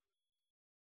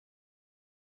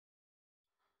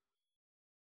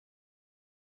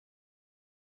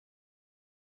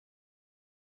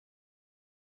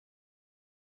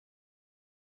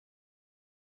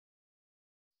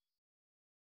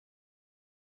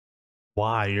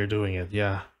 Why you're doing it,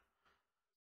 yeah.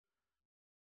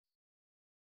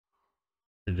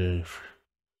 You're doing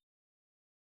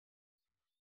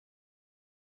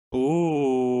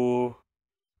Ooh.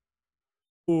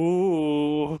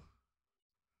 Ooh.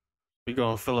 We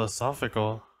going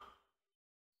philosophical.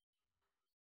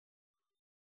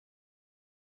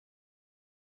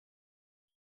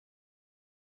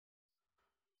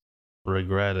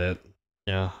 Regret it.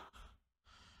 Yeah.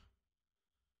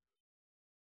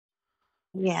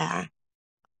 Yeah.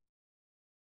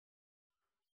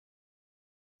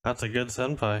 That's a good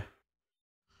senpai.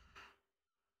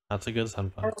 That's a good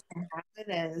senpai. It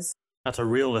is. That's a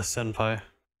realist senpai.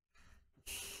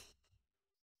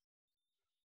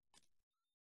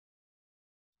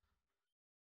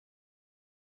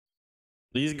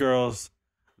 These girls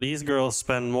these girls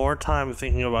spend more time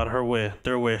thinking about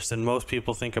their wish than most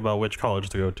people think about which college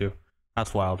to go to.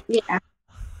 That's wild. Yeah.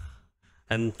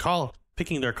 And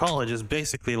picking their college is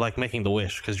basically like making the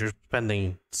wish because you're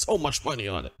spending so much money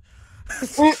on it.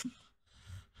 Mm,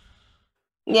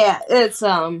 yeah, it's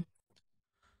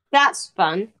that's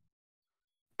fun.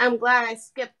 I'm glad I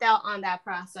skipped out on that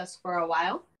process for a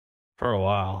while. For a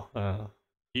while.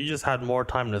 You just had more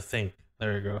time to think.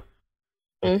 There you go.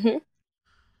 Mm-hmm.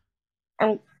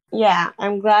 Yeah,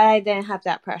 I'm glad I didn't have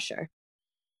that pressure.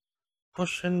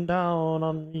 Pushing down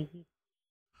on me.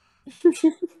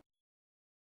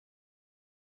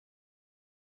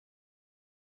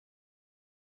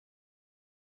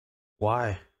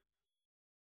 Why?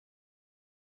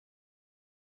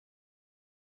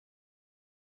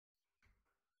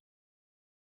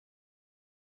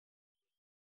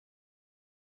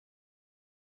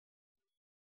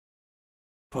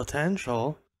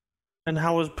 Potential? And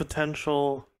how is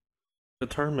potential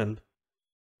determined?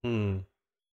 Hmm.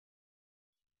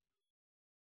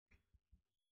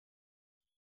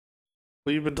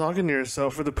 Well, you've been talking to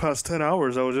yourself for the past 10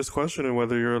 hours. I was just questioning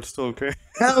whether you're still okay.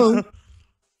 Oh.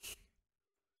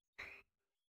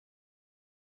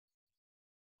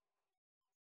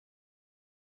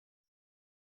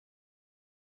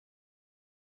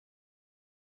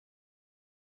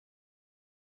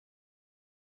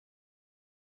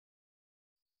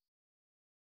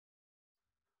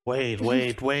 Wait,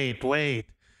 wait, wait, wait.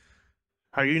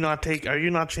 Are you not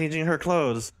changing her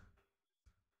clothes?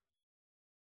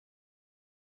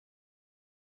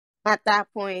 At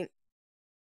that point,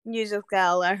 you just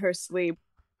gotta let her sleep.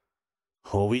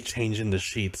 Oh, we changing the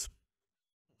sheets.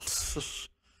 That's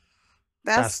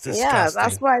That's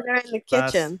disgusting. why they're in the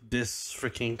That's kitchen.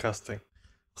 freaking disgusting.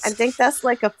 I think that's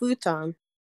like a futon.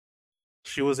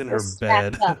 She was in They're her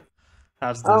stacked bed. up.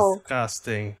 That's Oh,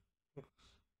 disgusting.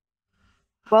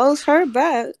 well, it's her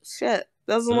bed. Shit,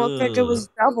 doesn't look like it Ugh. was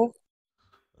double.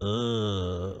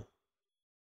 Ugh.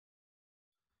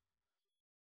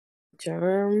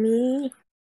 Jeremy,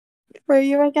 for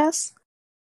you, I guess.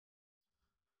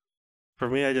 For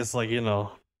me, I just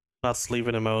not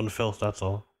sleeping in my own filth. That's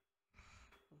all.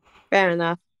 Fair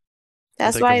enough. I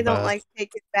That's take a why I don't like bath.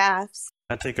 taking baths.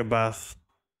 I take a bath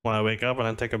when I wake up, and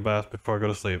I take a bath before I go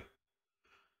to sleep.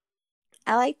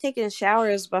 I like taking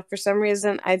showers, but for some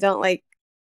reason, I don't like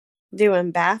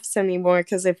doing baths anymore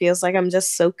because it feels like I'm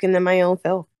just soaking in my own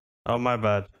filth. Oh, my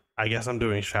bad. I guess I'm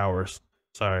doing showers.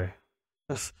 Sorry.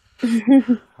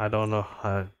 I don't know.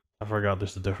 I forgot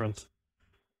there's a difference.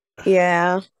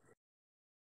 Yeah.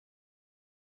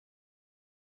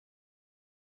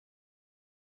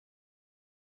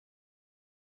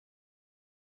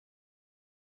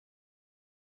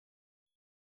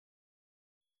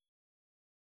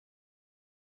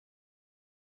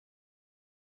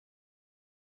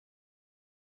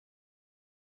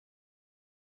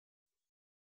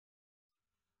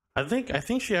 I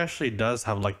think she actually does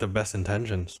have like the best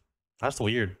intentions. That's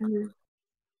weird. Mhm.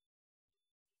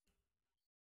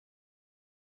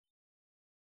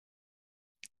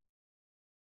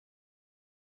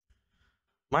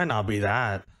 Might not be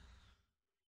that.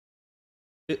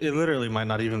 It literally might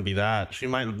not even be that. She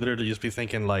might literally just be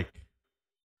thinking like,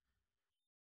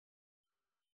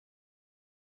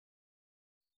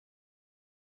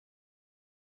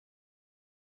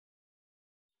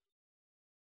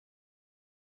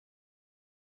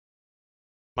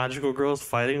 magical girls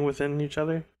fighting within each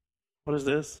other. What is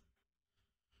this?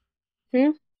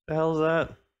 Hmm? The hell is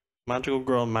that? Magical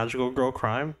girl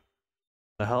crime.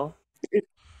 The hell?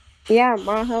 Yeah,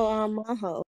 Maho on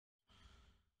Maho.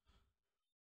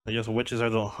 I guess witches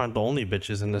aren't the only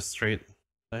bitches in this strait.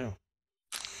 Damn.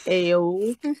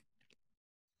 Ayo. You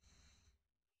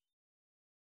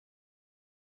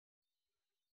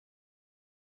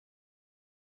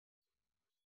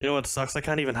know what sucks? I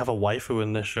can't even have a waifu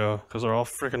in this show because they're all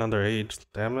freaking underage.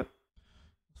 Damn it.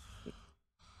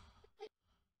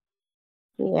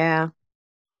 Yeah.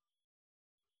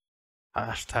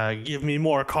 Hashtag give me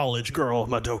more college girl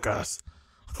Madokas.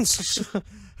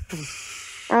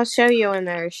 I'll show you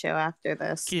another show after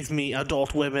this. Give me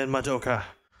adult women Madoka.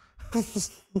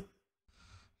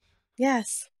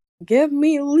 Yes. Give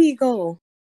me legal.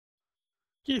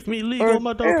 Give me legal Or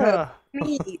Madoka.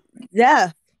 me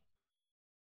death.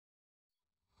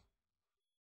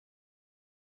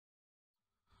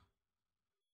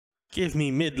 Give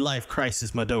me midlife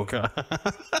crisis Madoka.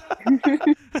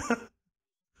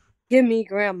 Give me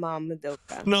Grandma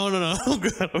Madoka. No, no, no. I'm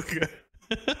good. I'm good.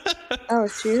 Oh,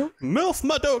 shoot. MILF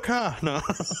Madoka. No.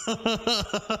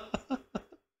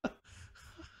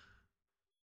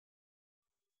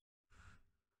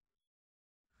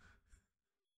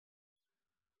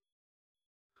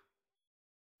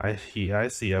 I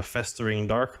see a festering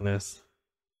darkness.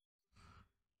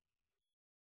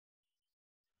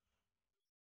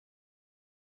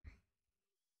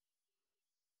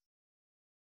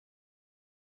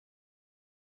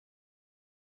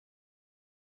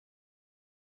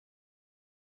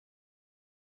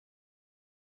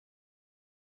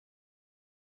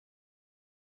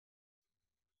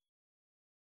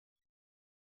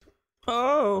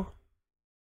 Oh.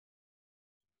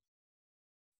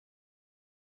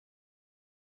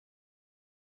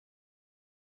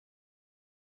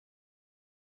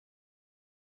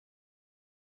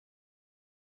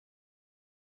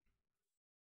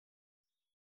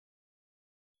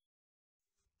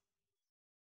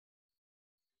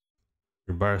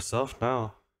 You're by yourself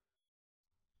now.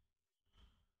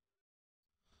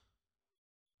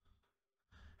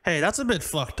 Hey, that's a bit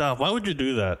fucked up. Why would you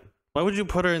do that? Why would you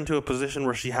put her into a position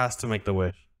where she has to make the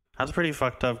wish? That's pretty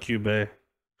fucked up, Cube.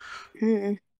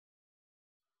 Mm-mm.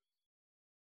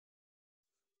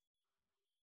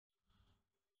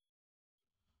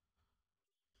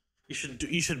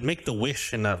 You should make the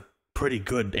wish in a pretty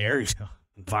good area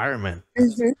environment.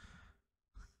 Mm-hmm.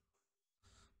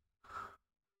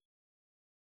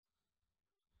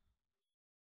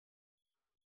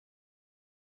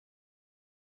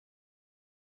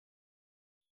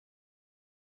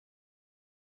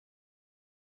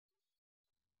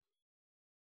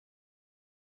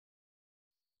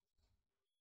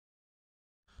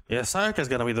 Yeah, Sayaka's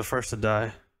gonna be the first to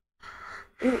die.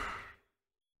 Mm.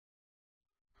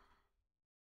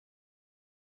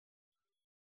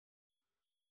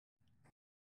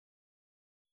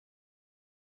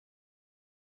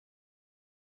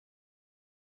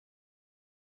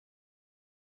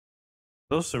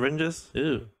 Those syringes,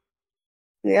 ew.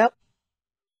 Yep.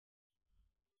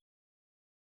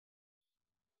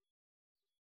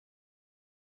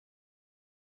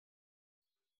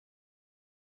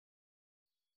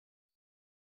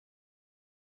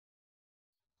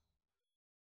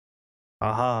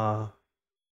 Aha.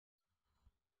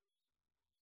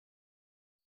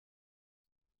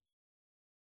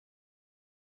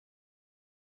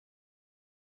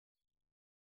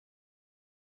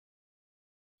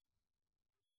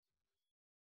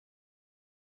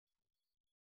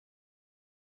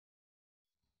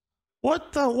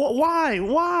 What the? Why?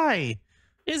 Why?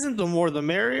 Isn't the more the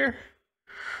merrier?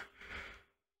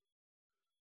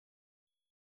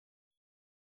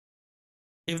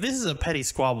 If this is a petty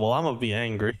squabble, I'm gonna be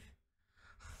angry.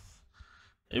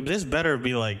 If this better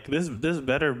be like this. This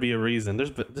better be a reason.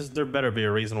 There better be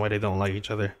a reason why they don't like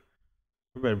each other.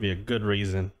 There better be a good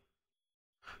reason.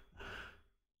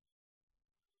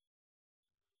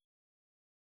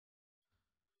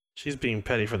 She's being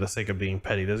petty for the sake of being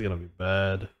petty. This is gonna be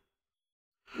bad.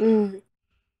 Mm.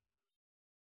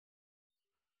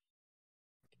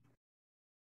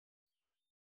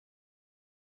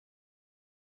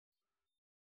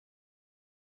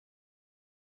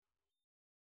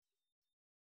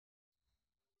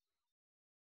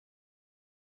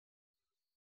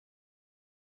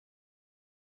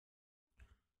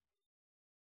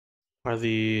 Are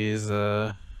these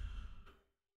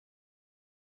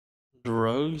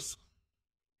drugs?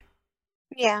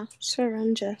 Yeah,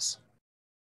 syringes.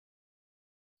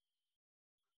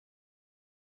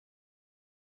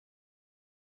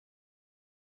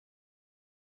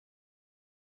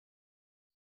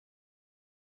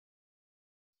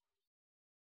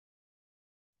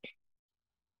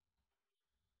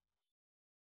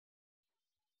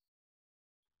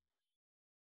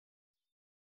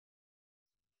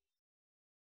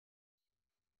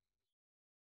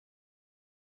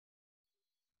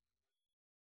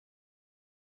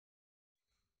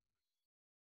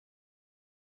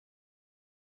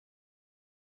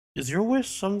 Is your wish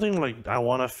something like I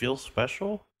want to feel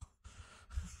special?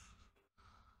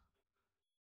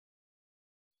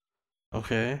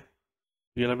 Okay.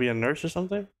 You gonna be a nurse or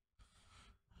something?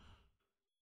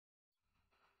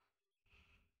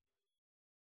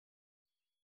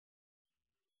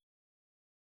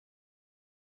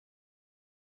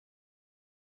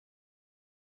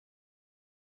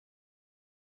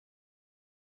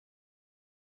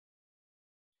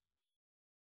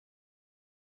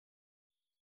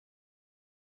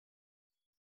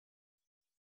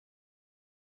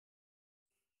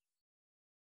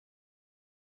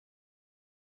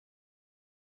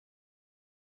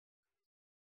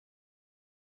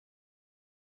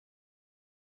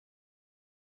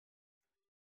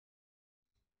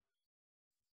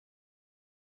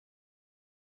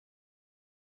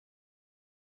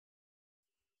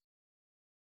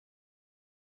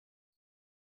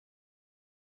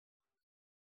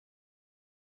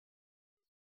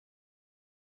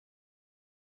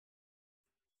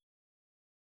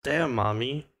 Damn,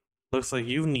 mommy. Looks like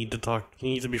you need to talk. You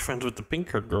need to be friends with the pink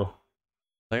haired girl.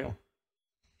 Damn.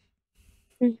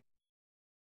 Mm.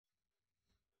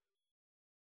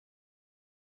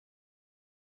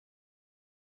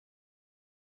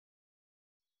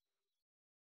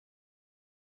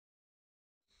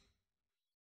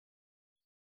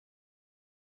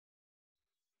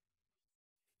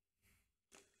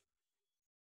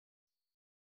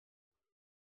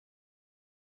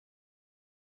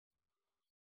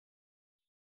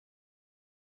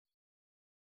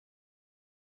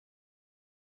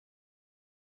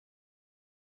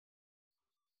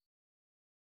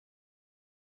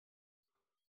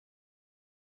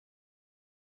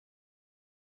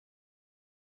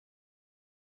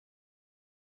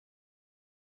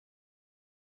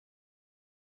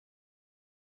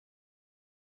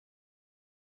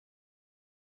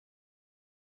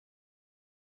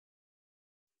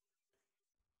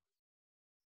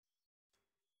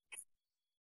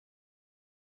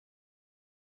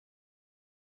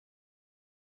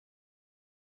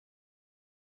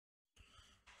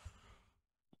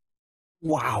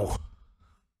 Wow.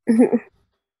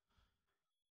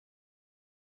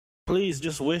 Please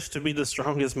just wish to be the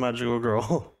strongest magical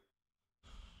girl.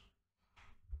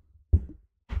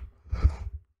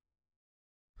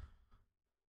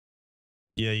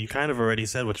 Yeah, you kind of already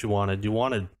said what you wanted. You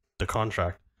wanted the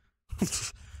contract.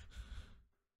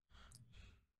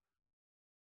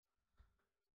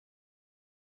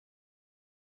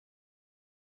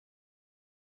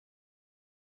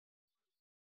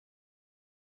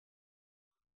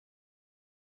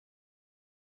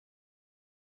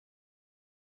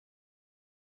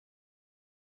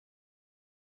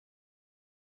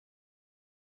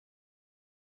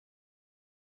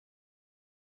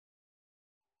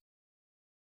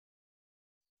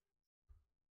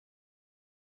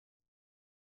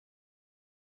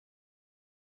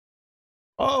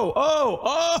 Oh, oh,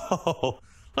 oh!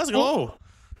 Let's go!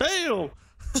 Damn!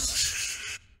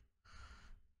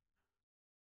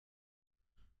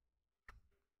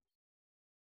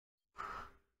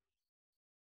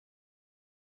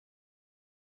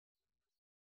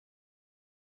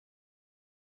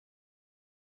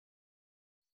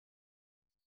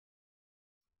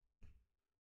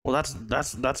 Well,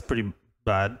 that's pretty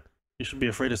bad. You should be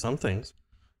afraid of some things.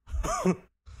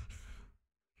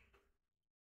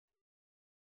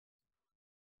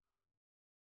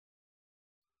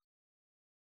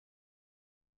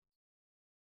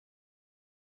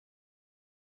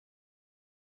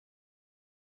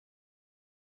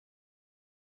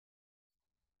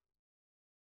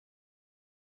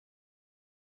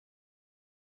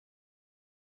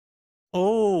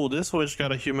 Oh, this witch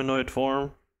got a humanoid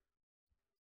form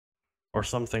or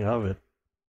something of it.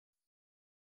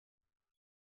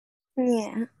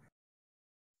 Yeah.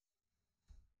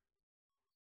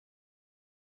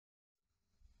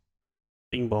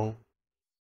 Bing bong.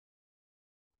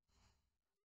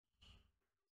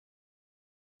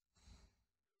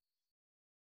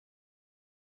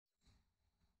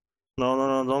 No,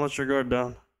 no, no! Don't let your guard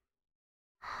down.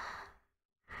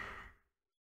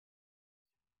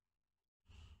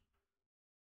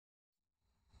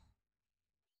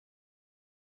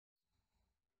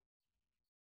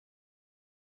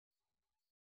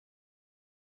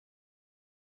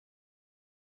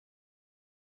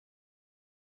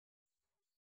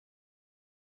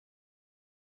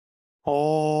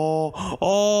 Oh,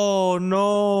 oh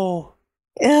no!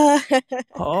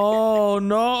 Oh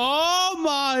no! Oh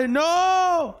my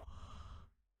no!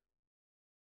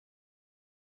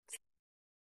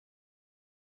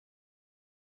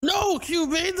 No,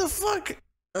 Cubase, the fuck?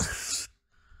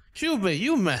 Cubase,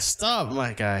 you messed up,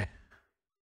 my guy.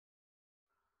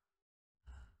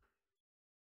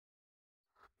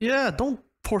 Yeah, don't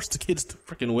force the kids to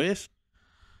freaking wish.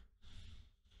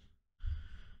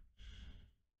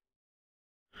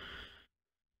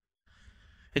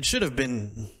 It should have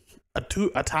been a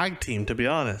tag team, to be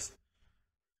honest.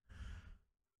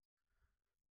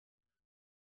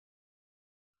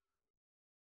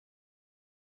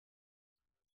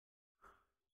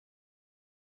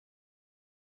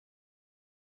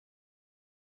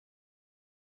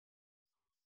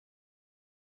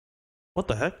 What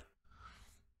the heck?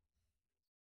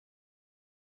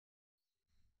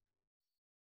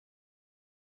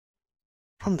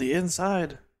 From the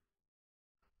inside.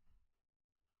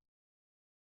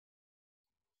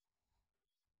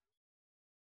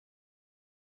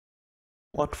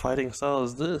 What fighting style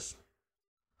is this?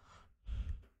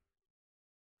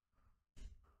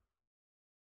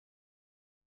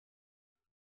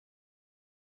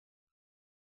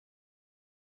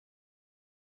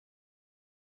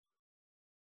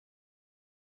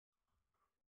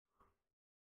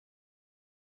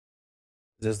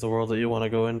 Is this the world that you want to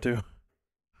go into?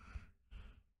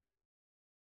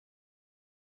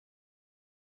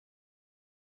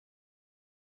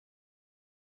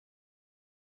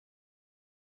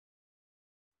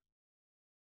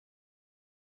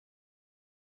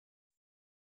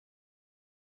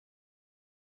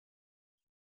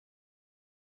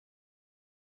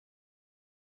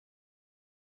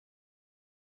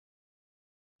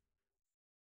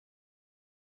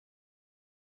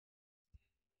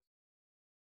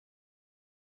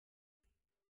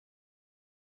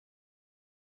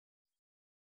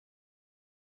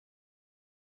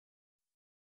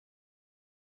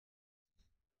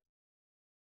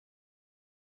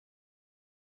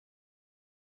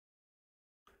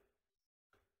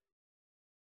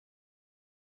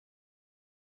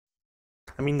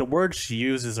 I mean, the words she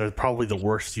uses are probably the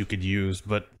worst you could use,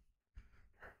 but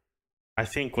I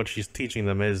think what she's teaching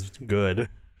them is good.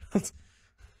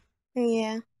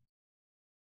 Yeah.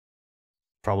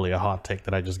 Probably a hot take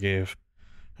that I just gave.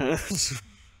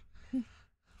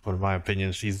 But in my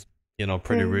opinion, she's, you know,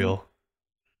 pretty real.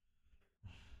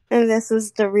 And this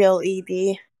is the real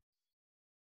Edie.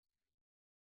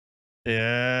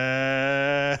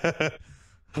 Yeah.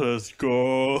 Let's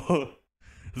go.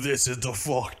 This is the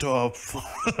fucked up.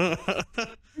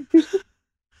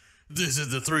 This is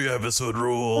the 3-episode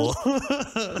rule.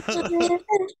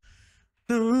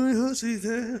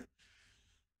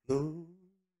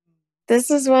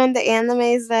 This is one of the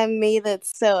animes that made it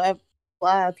so a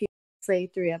lot of people say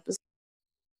 3 episodes.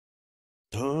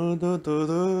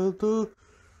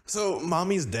 So,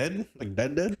 mommy's dead? Like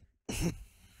dead?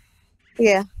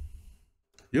 Yeah.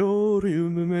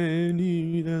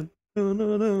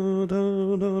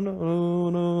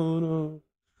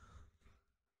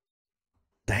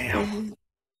 Damn.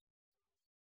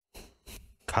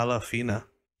 Calafina.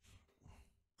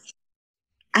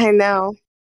 I know.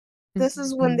 This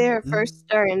is when they were first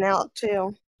starting out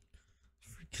too.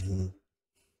 Freaking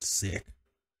sick.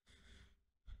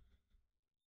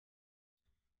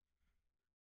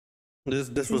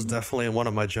 This was definitely one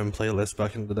of my gym playlists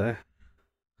back in the day.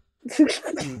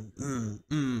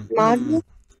 Magi?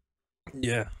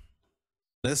 Yeah.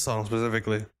 This song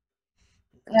specifically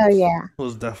Oh yeah.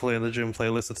 was definitely in the gym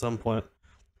playlist at some point.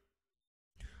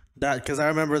 That because I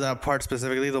remember that part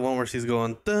specifically, the one where she's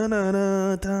going. Oh,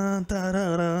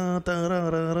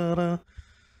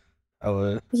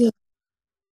 Yeah.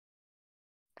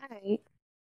 Alright.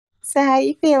 So how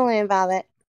you feeling about it?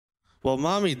 well,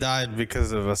 mommy died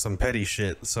because of some petty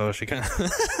shit, so she kind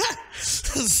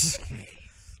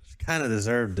of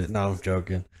deserved it. No, I'm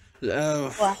joking.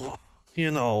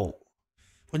 You know,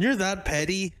 when you're that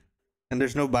petty and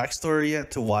there's no backstory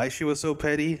yet to why she was so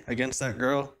petty against that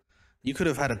girl, you could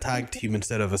have had a tag team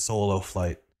instead of a solo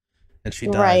flight, and she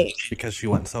died because she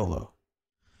went solo.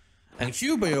 And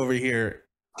Cube over here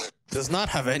does not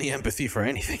have any empathy for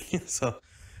anything. So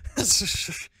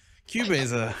Cube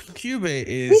is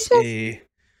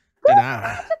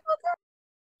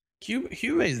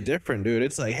different, dude.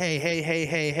 It's like,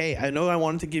 hey. I know I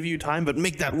wanted to give you time, but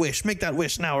make that wish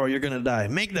now, or you're gonna die.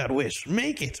 Make that wish.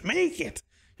 Make it.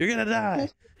 You're gonna die.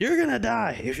 You're gonna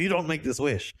die if you don't make this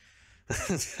wish.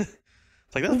 It's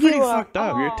like, that's pretty fucked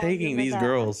up. You're taking these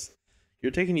girls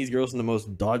in the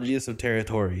most dodgiest of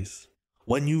territories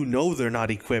when you know they're not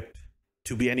equipped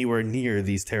to be anywhere near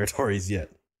these territories yet.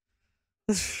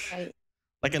 Right.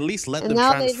 Like, at least let them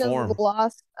now transform. They just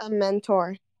lost a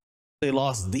mentor. They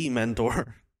lost the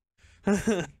mentor.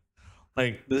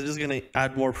 Like, this is just gonna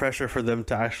add more pressure for them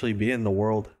to actually be in the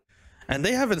world. And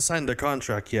they haven't signed their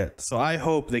contract yet, so I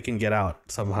hope they can get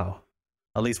out somehow.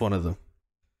 At least one of them.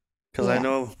 Because I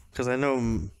know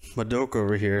Madoka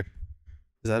over here.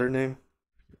 Is that her name?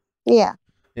 Yeah.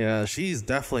 Yeah, she's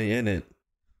definitely in it.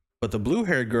 But the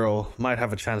blue-haired girl might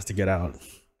have a chance to get out.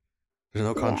 There's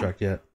no contract yet.